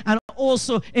wives, and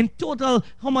also in total,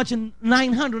 how much?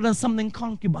 900 and something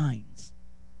concubines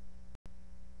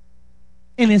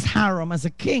in his harem as a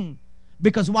king.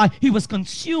 Because why? He was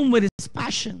consumed with his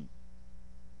passion.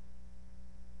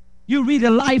 You read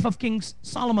the life of King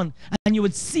Solomon, and you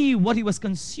would see what he was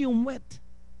consumed with.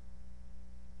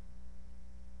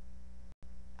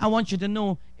 I want you to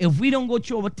know, if we don't go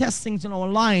through our testings in our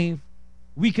life,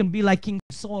 we can be like King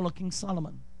Saul or King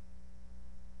Solomon.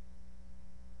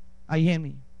 Are you hearing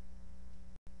me?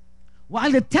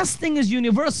 While the testing is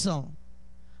universal,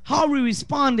 how we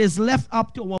respond is left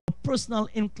up to our personal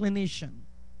inclination.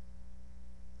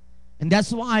 And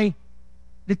that's why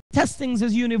the testings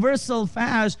is universal,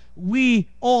 as we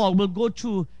all will go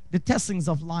through the testings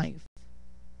of life.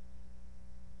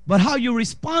 But how you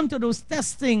respond to those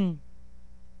testings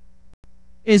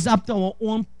is up to our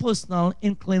own personal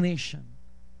inclination.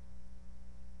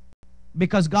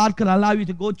 Because God could allow you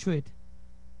to go through it,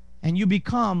 and you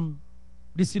become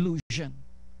disillusioned.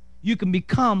 You can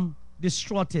become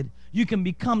distraughted. You can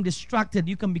become distracted.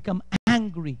 You can become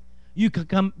angry. You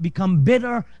can become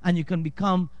bitter, and you can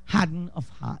become hardened of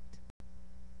heart.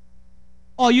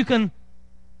 Or you can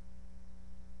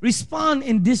respond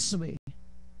in this way.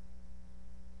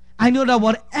 I know that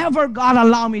whatever God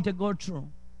allowed me to go through,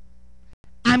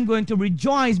 I'm going to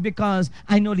rejoice because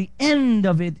I know the end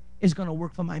of it is going to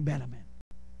work for my betterment.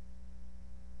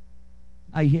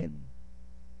 I hear me.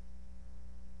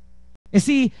 You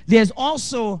see, there's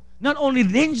also not only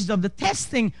dangers of the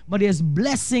testing, but there's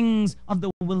blessings of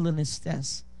the wilderness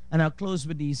test. And I'll close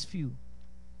with these few.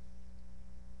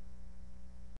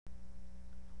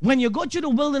 When you go through the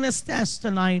wilderness test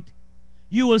tonight,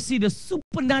 you will see the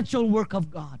supernatural work of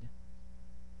God.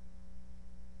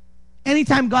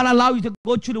 Anytime God allows you to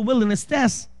go through the wilderness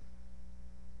test,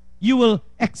 you will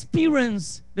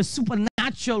experience the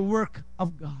supernatural work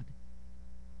of God.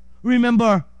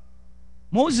 Remember,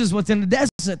 Moses was in the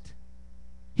desert.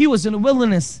 He was in the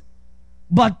wilderness.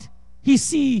 But he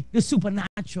see the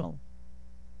supernatural.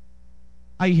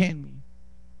 Are you hearing me?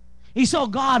 He saw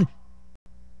God,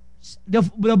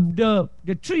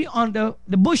 the tree on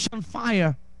the bush on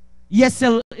fire. Yes,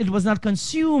 it was not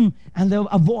consumed, and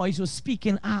a voice was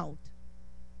speaking out.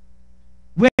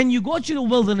 When you go through the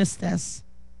wilderness test,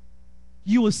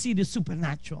 you will see the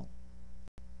supernatural.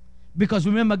 Because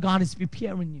remember, God is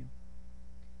preparing you.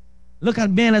 Look at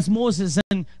men as Moses,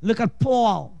 and look at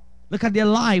Paul. Look at their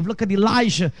life. Look at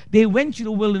Elijah. They went through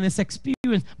the wilderness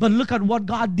experience, but look at what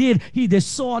God did. They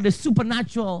saw the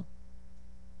supernatural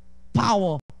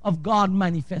power of God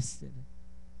manifested.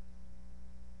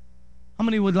 How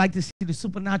many would like to see the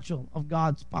supernatural of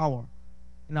God's power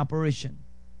in operation?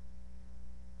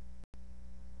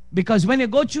 Because when you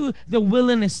go through the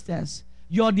wilderness test,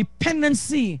 your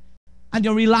dependency and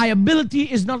your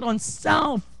reliability is not on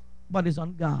self, but is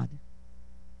on God.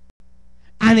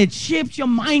 And it shapes your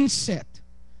mindset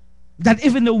that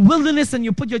if in the wilderness and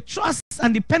you put your trust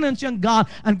and dependency on God,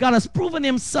 and God has proven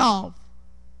himself,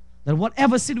 that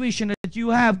whatever situation that you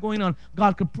have going on,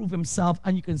 God could prove himself,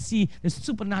 and you can see the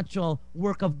supernatural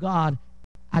work of God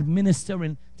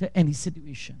administering to any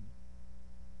situation.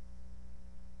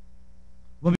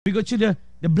 When we go through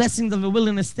the blessings of the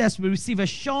wilderness test, we receive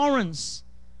assurance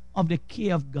of the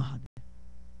care of God.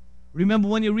 Remember,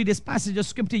 when you read this passage of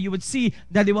scripture, you would see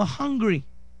that they were hungry.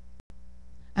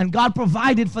 And God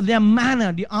provided for them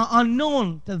manna, the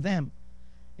unknown to them.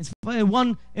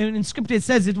 In scripture it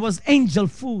says it was angel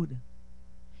food.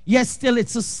 Yet still it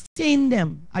sustained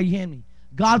them. Are you hearing me?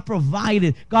 God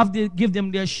provided. God did give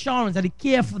them the assurance that he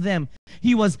cared for them.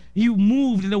 He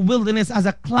moved in the wilderness as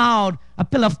a cloud, a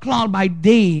pillar of cloud by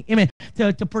day. Amen.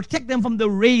 To protect them from the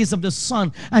rays of the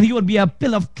sun. And he would be a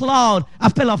pillar of cloud, a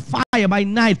pillar of fire by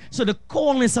night. So the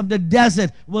coldness of the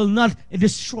desert will not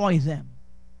destroy them.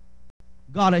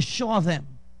 God assured them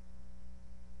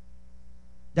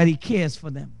that he cares for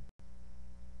them.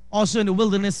 Also in the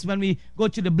wilderness, when we go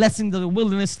to the blessings of the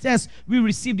wilderness test, we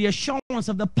receive the assurance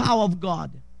of the power of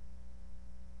God.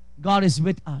 God is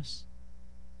with us.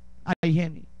 Are you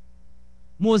hearing me?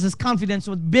 Moses' confidence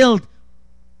was built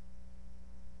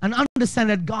and understand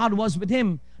that God was with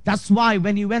him. That's why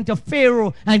when he went to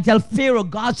Pharaoh and tell Pharaoh,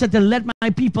 God said to let my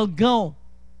people go.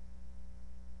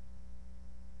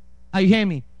 Are you hearing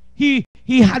me?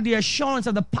 He had the assurance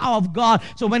of the power of God.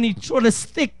 So when he threw the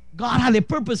stick, God had a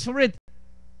purpose for it.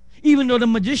 Even though the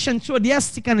magician threw the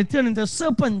stick and it turned into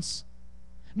serpents.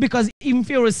 Because even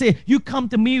Pharaoh said, you come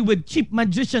to me with cheap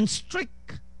magician's trick.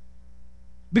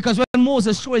 Because when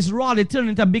Moses threw his rod, it turned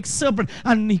into a big serpent.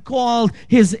 And he called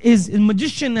his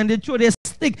magician, and they threw their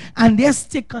stick. And their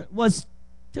stick was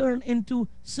turned into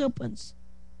serpents.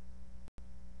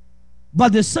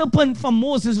 But the serpent from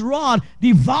Moses' rod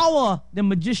devoured the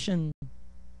magician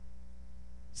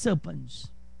serpents.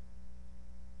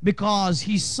 Because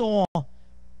he saw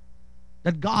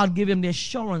that God gave him the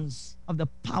assurance of the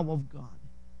power of God.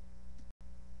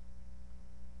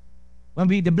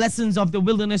 The blessings of the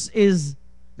wilderness is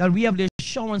that we have the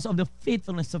assurance of the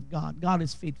faithfulness of God. God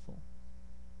is faithful.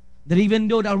 That even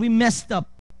though that we messed up,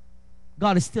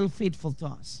 God is still faithful to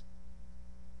us.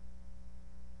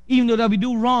 Even though that we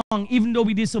do wrong, even though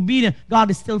we disobedient, God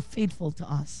is still faithful to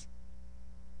us.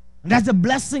 And that's the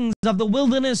blessings of the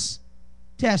wilderness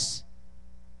test.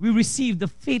 We receive the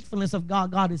faithfulness of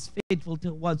God. God is faithful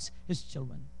towards His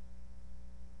children.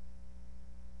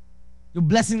 The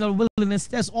blessing of the wilderness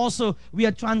test also, we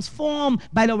are transformed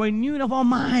by the renewing of our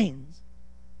minds.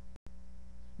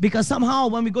 Because somehow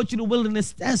when we go through the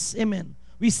wilderness test, amen,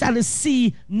 we start to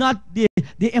see not the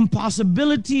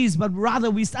impossibilities, but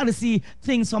rather we start to see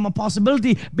things from a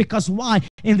possibility. Because why?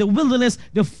 In the wilderness,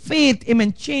 the faith,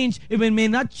 amen, change. It may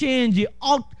not change the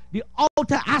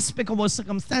outer aspect of our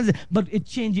circumstances, but it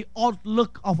changes the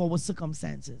outlook of our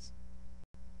circumstances.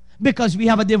 Because we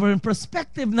have a different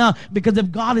perspective now. Because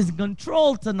if God is in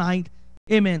control tonight,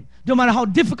 amen, no matter how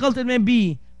difficult it may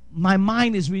be, my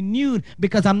mind is renewed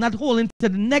because I'm not holding to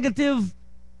the negative,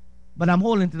 but I'm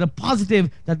holding to the positive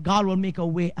that God will make a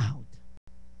way out.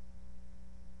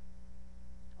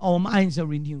 Our minds are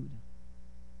renewed.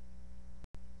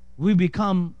 We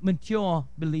become mature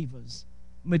believers,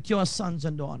 mature sons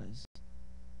and daughters.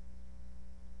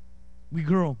 We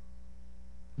grow.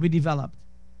 We develop.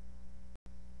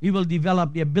 We will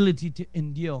develop the ability to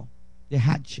endure the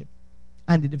hardship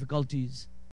and the difficulties.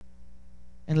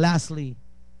 And lastly,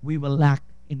 we will lack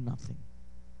in nothing.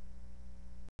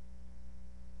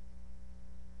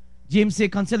 James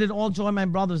said, consider it all joy, my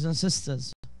brothers and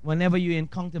sisters, whenever you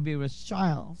encounter various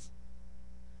trials,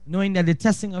 knowing that the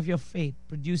testing of your faith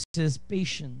produces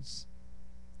patience,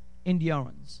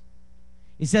 endurance.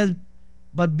 He says,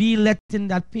 but be letting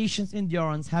that patience,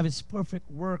 endurance have its perfect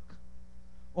work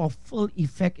or full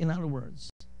effect, in other words,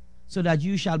 so that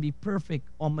you shall be perfect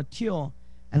or mature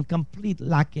and complete,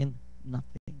 lacking nothing.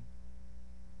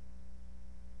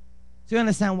 So you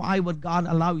understand why would God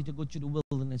allow you to go through the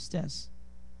wilderness test?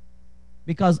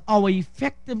 Because our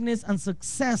effectiveness and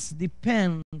success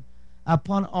depend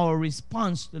upon our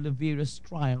response to the various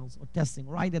trials or testing.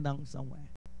 Write it down somewhere.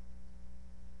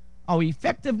 Our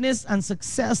effectiveness and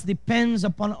success depends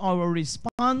upon our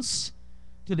response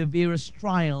to the various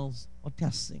trials or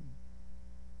testing.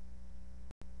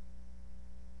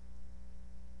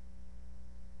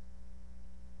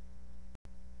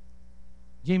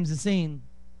 James is saying,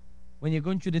 when you're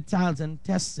going through the trials and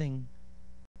testing,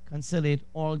 consider it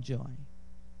all joy.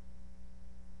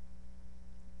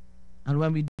 And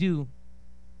when we do,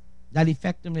 that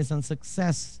effectiveness and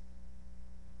success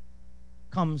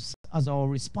comes as our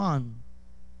response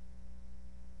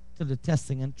to the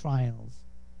testing and trials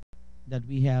that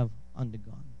we have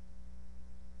undergone.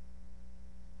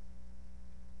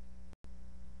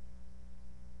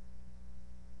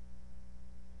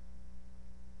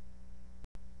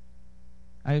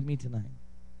 Are you with me tonight?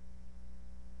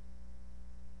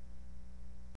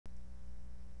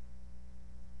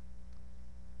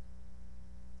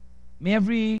 May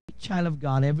every child of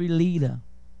God, every leader,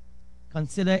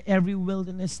 consider every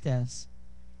wilderness test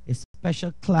a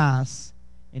special class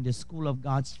in the school of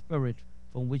God's Spirit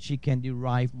from which he can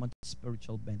derive much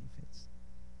spiritual benefits.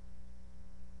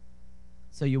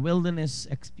 So your wilderness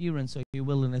experience or your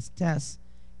wilderness test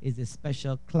is a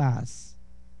special class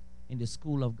in the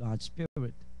school of God's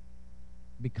Spirit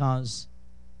because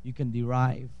you can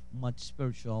derive much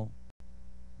spiritual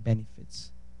benefits.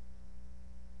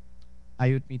 Are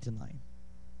you with me tonight?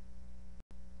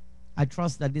 I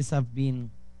trust that this have been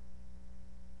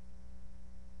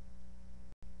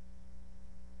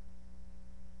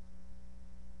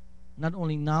not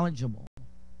only knowledgeable,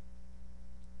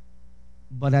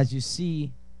 but as you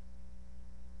see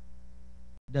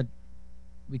that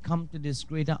we come to this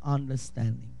greater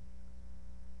understanding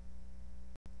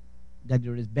that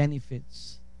there is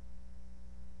benefits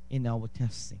in our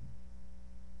testing.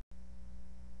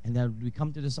 And that we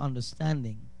come to this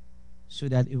understanding so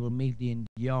that it will make the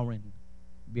enduring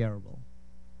bearable.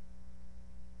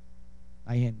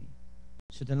 I hear me.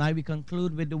 So tonight we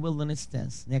conclude with the wilderness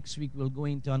test. Next week we'll go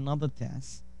into another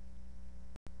test.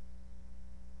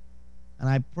 And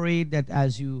I pray that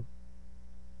as you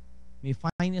may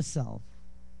find yourself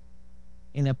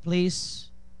in a place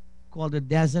called the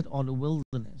desert or the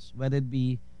wilderness, whether it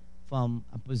be from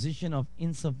a position of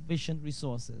insufficient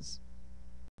resources,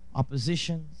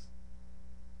 oppositions,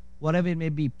 whatever it may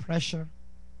be, pressure,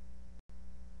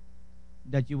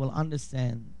 that you will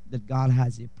understand that God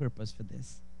has a purpose for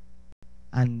this.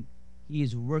 And he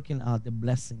is working out the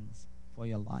blessings for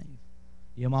your life.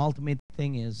 The ultimate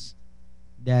thing is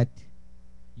that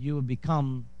you will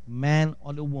become man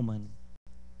or the woman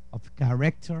of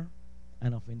character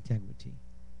and of integrity.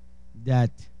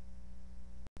 That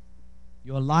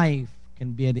your life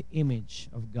can bear the image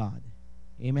of God.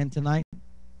 Amen tonight.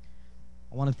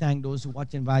 I want to thank those who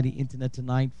watching via the internet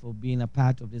tonight for being a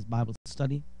part of this Bible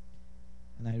study.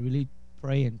 And I really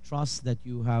pray and trust that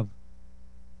you have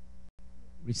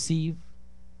received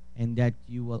and that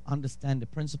you will understand the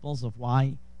principles of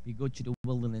why we go to the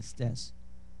wilderness test.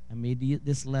 And may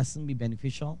this lesson be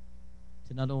beneficial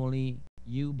to not only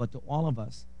you but to all of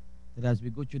us. That as we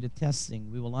go through the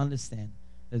testing, we will understand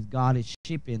that God is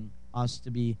shaping us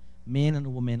to be men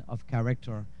and women of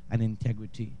character and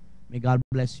integrity. May God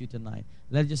bless you tonight.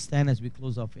 Let's just stand as we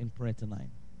close off in prayer tonight.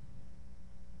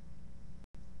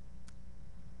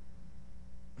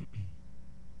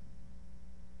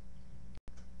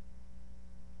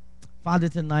 Father,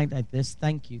 tonight I just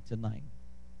thank you tonight.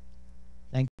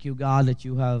 Thank you, God, that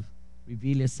you have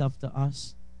revealed yourself to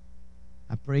us.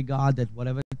 I pray, God, that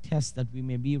whatever test that we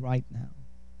may be right now,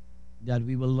 that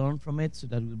we will learn from it so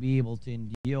that we'll be able to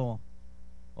endure,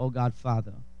 oh God,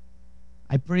 Father.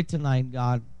 I pray tonight,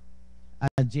 God,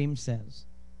 as James says,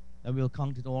 that we'll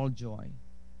count it all joy,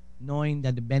 knowing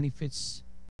that the benefits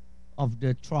of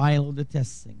the trial of the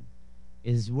testing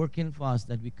is working for us,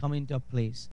 that we come into a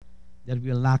place that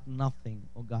we'll lack nothing,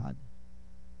 oh God.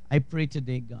 I pray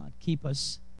today, God, keep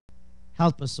us,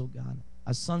 help us, oh God,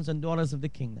 as sons and daughters of the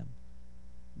kingdom,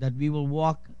 that we will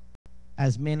walk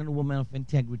as men and women of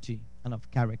integrity and of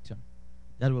character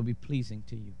that will be pleasing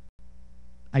to you.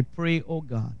 I pray, oh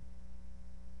God,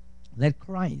 let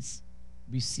Christ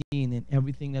be seen in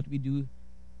everything that we do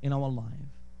in our life.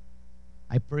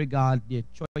 I pray, God, your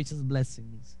choicest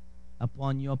blessings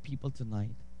upon your people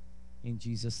tonight in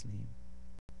Jesus' name.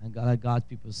 And God, God's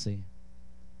people say,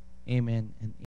 amen and amen.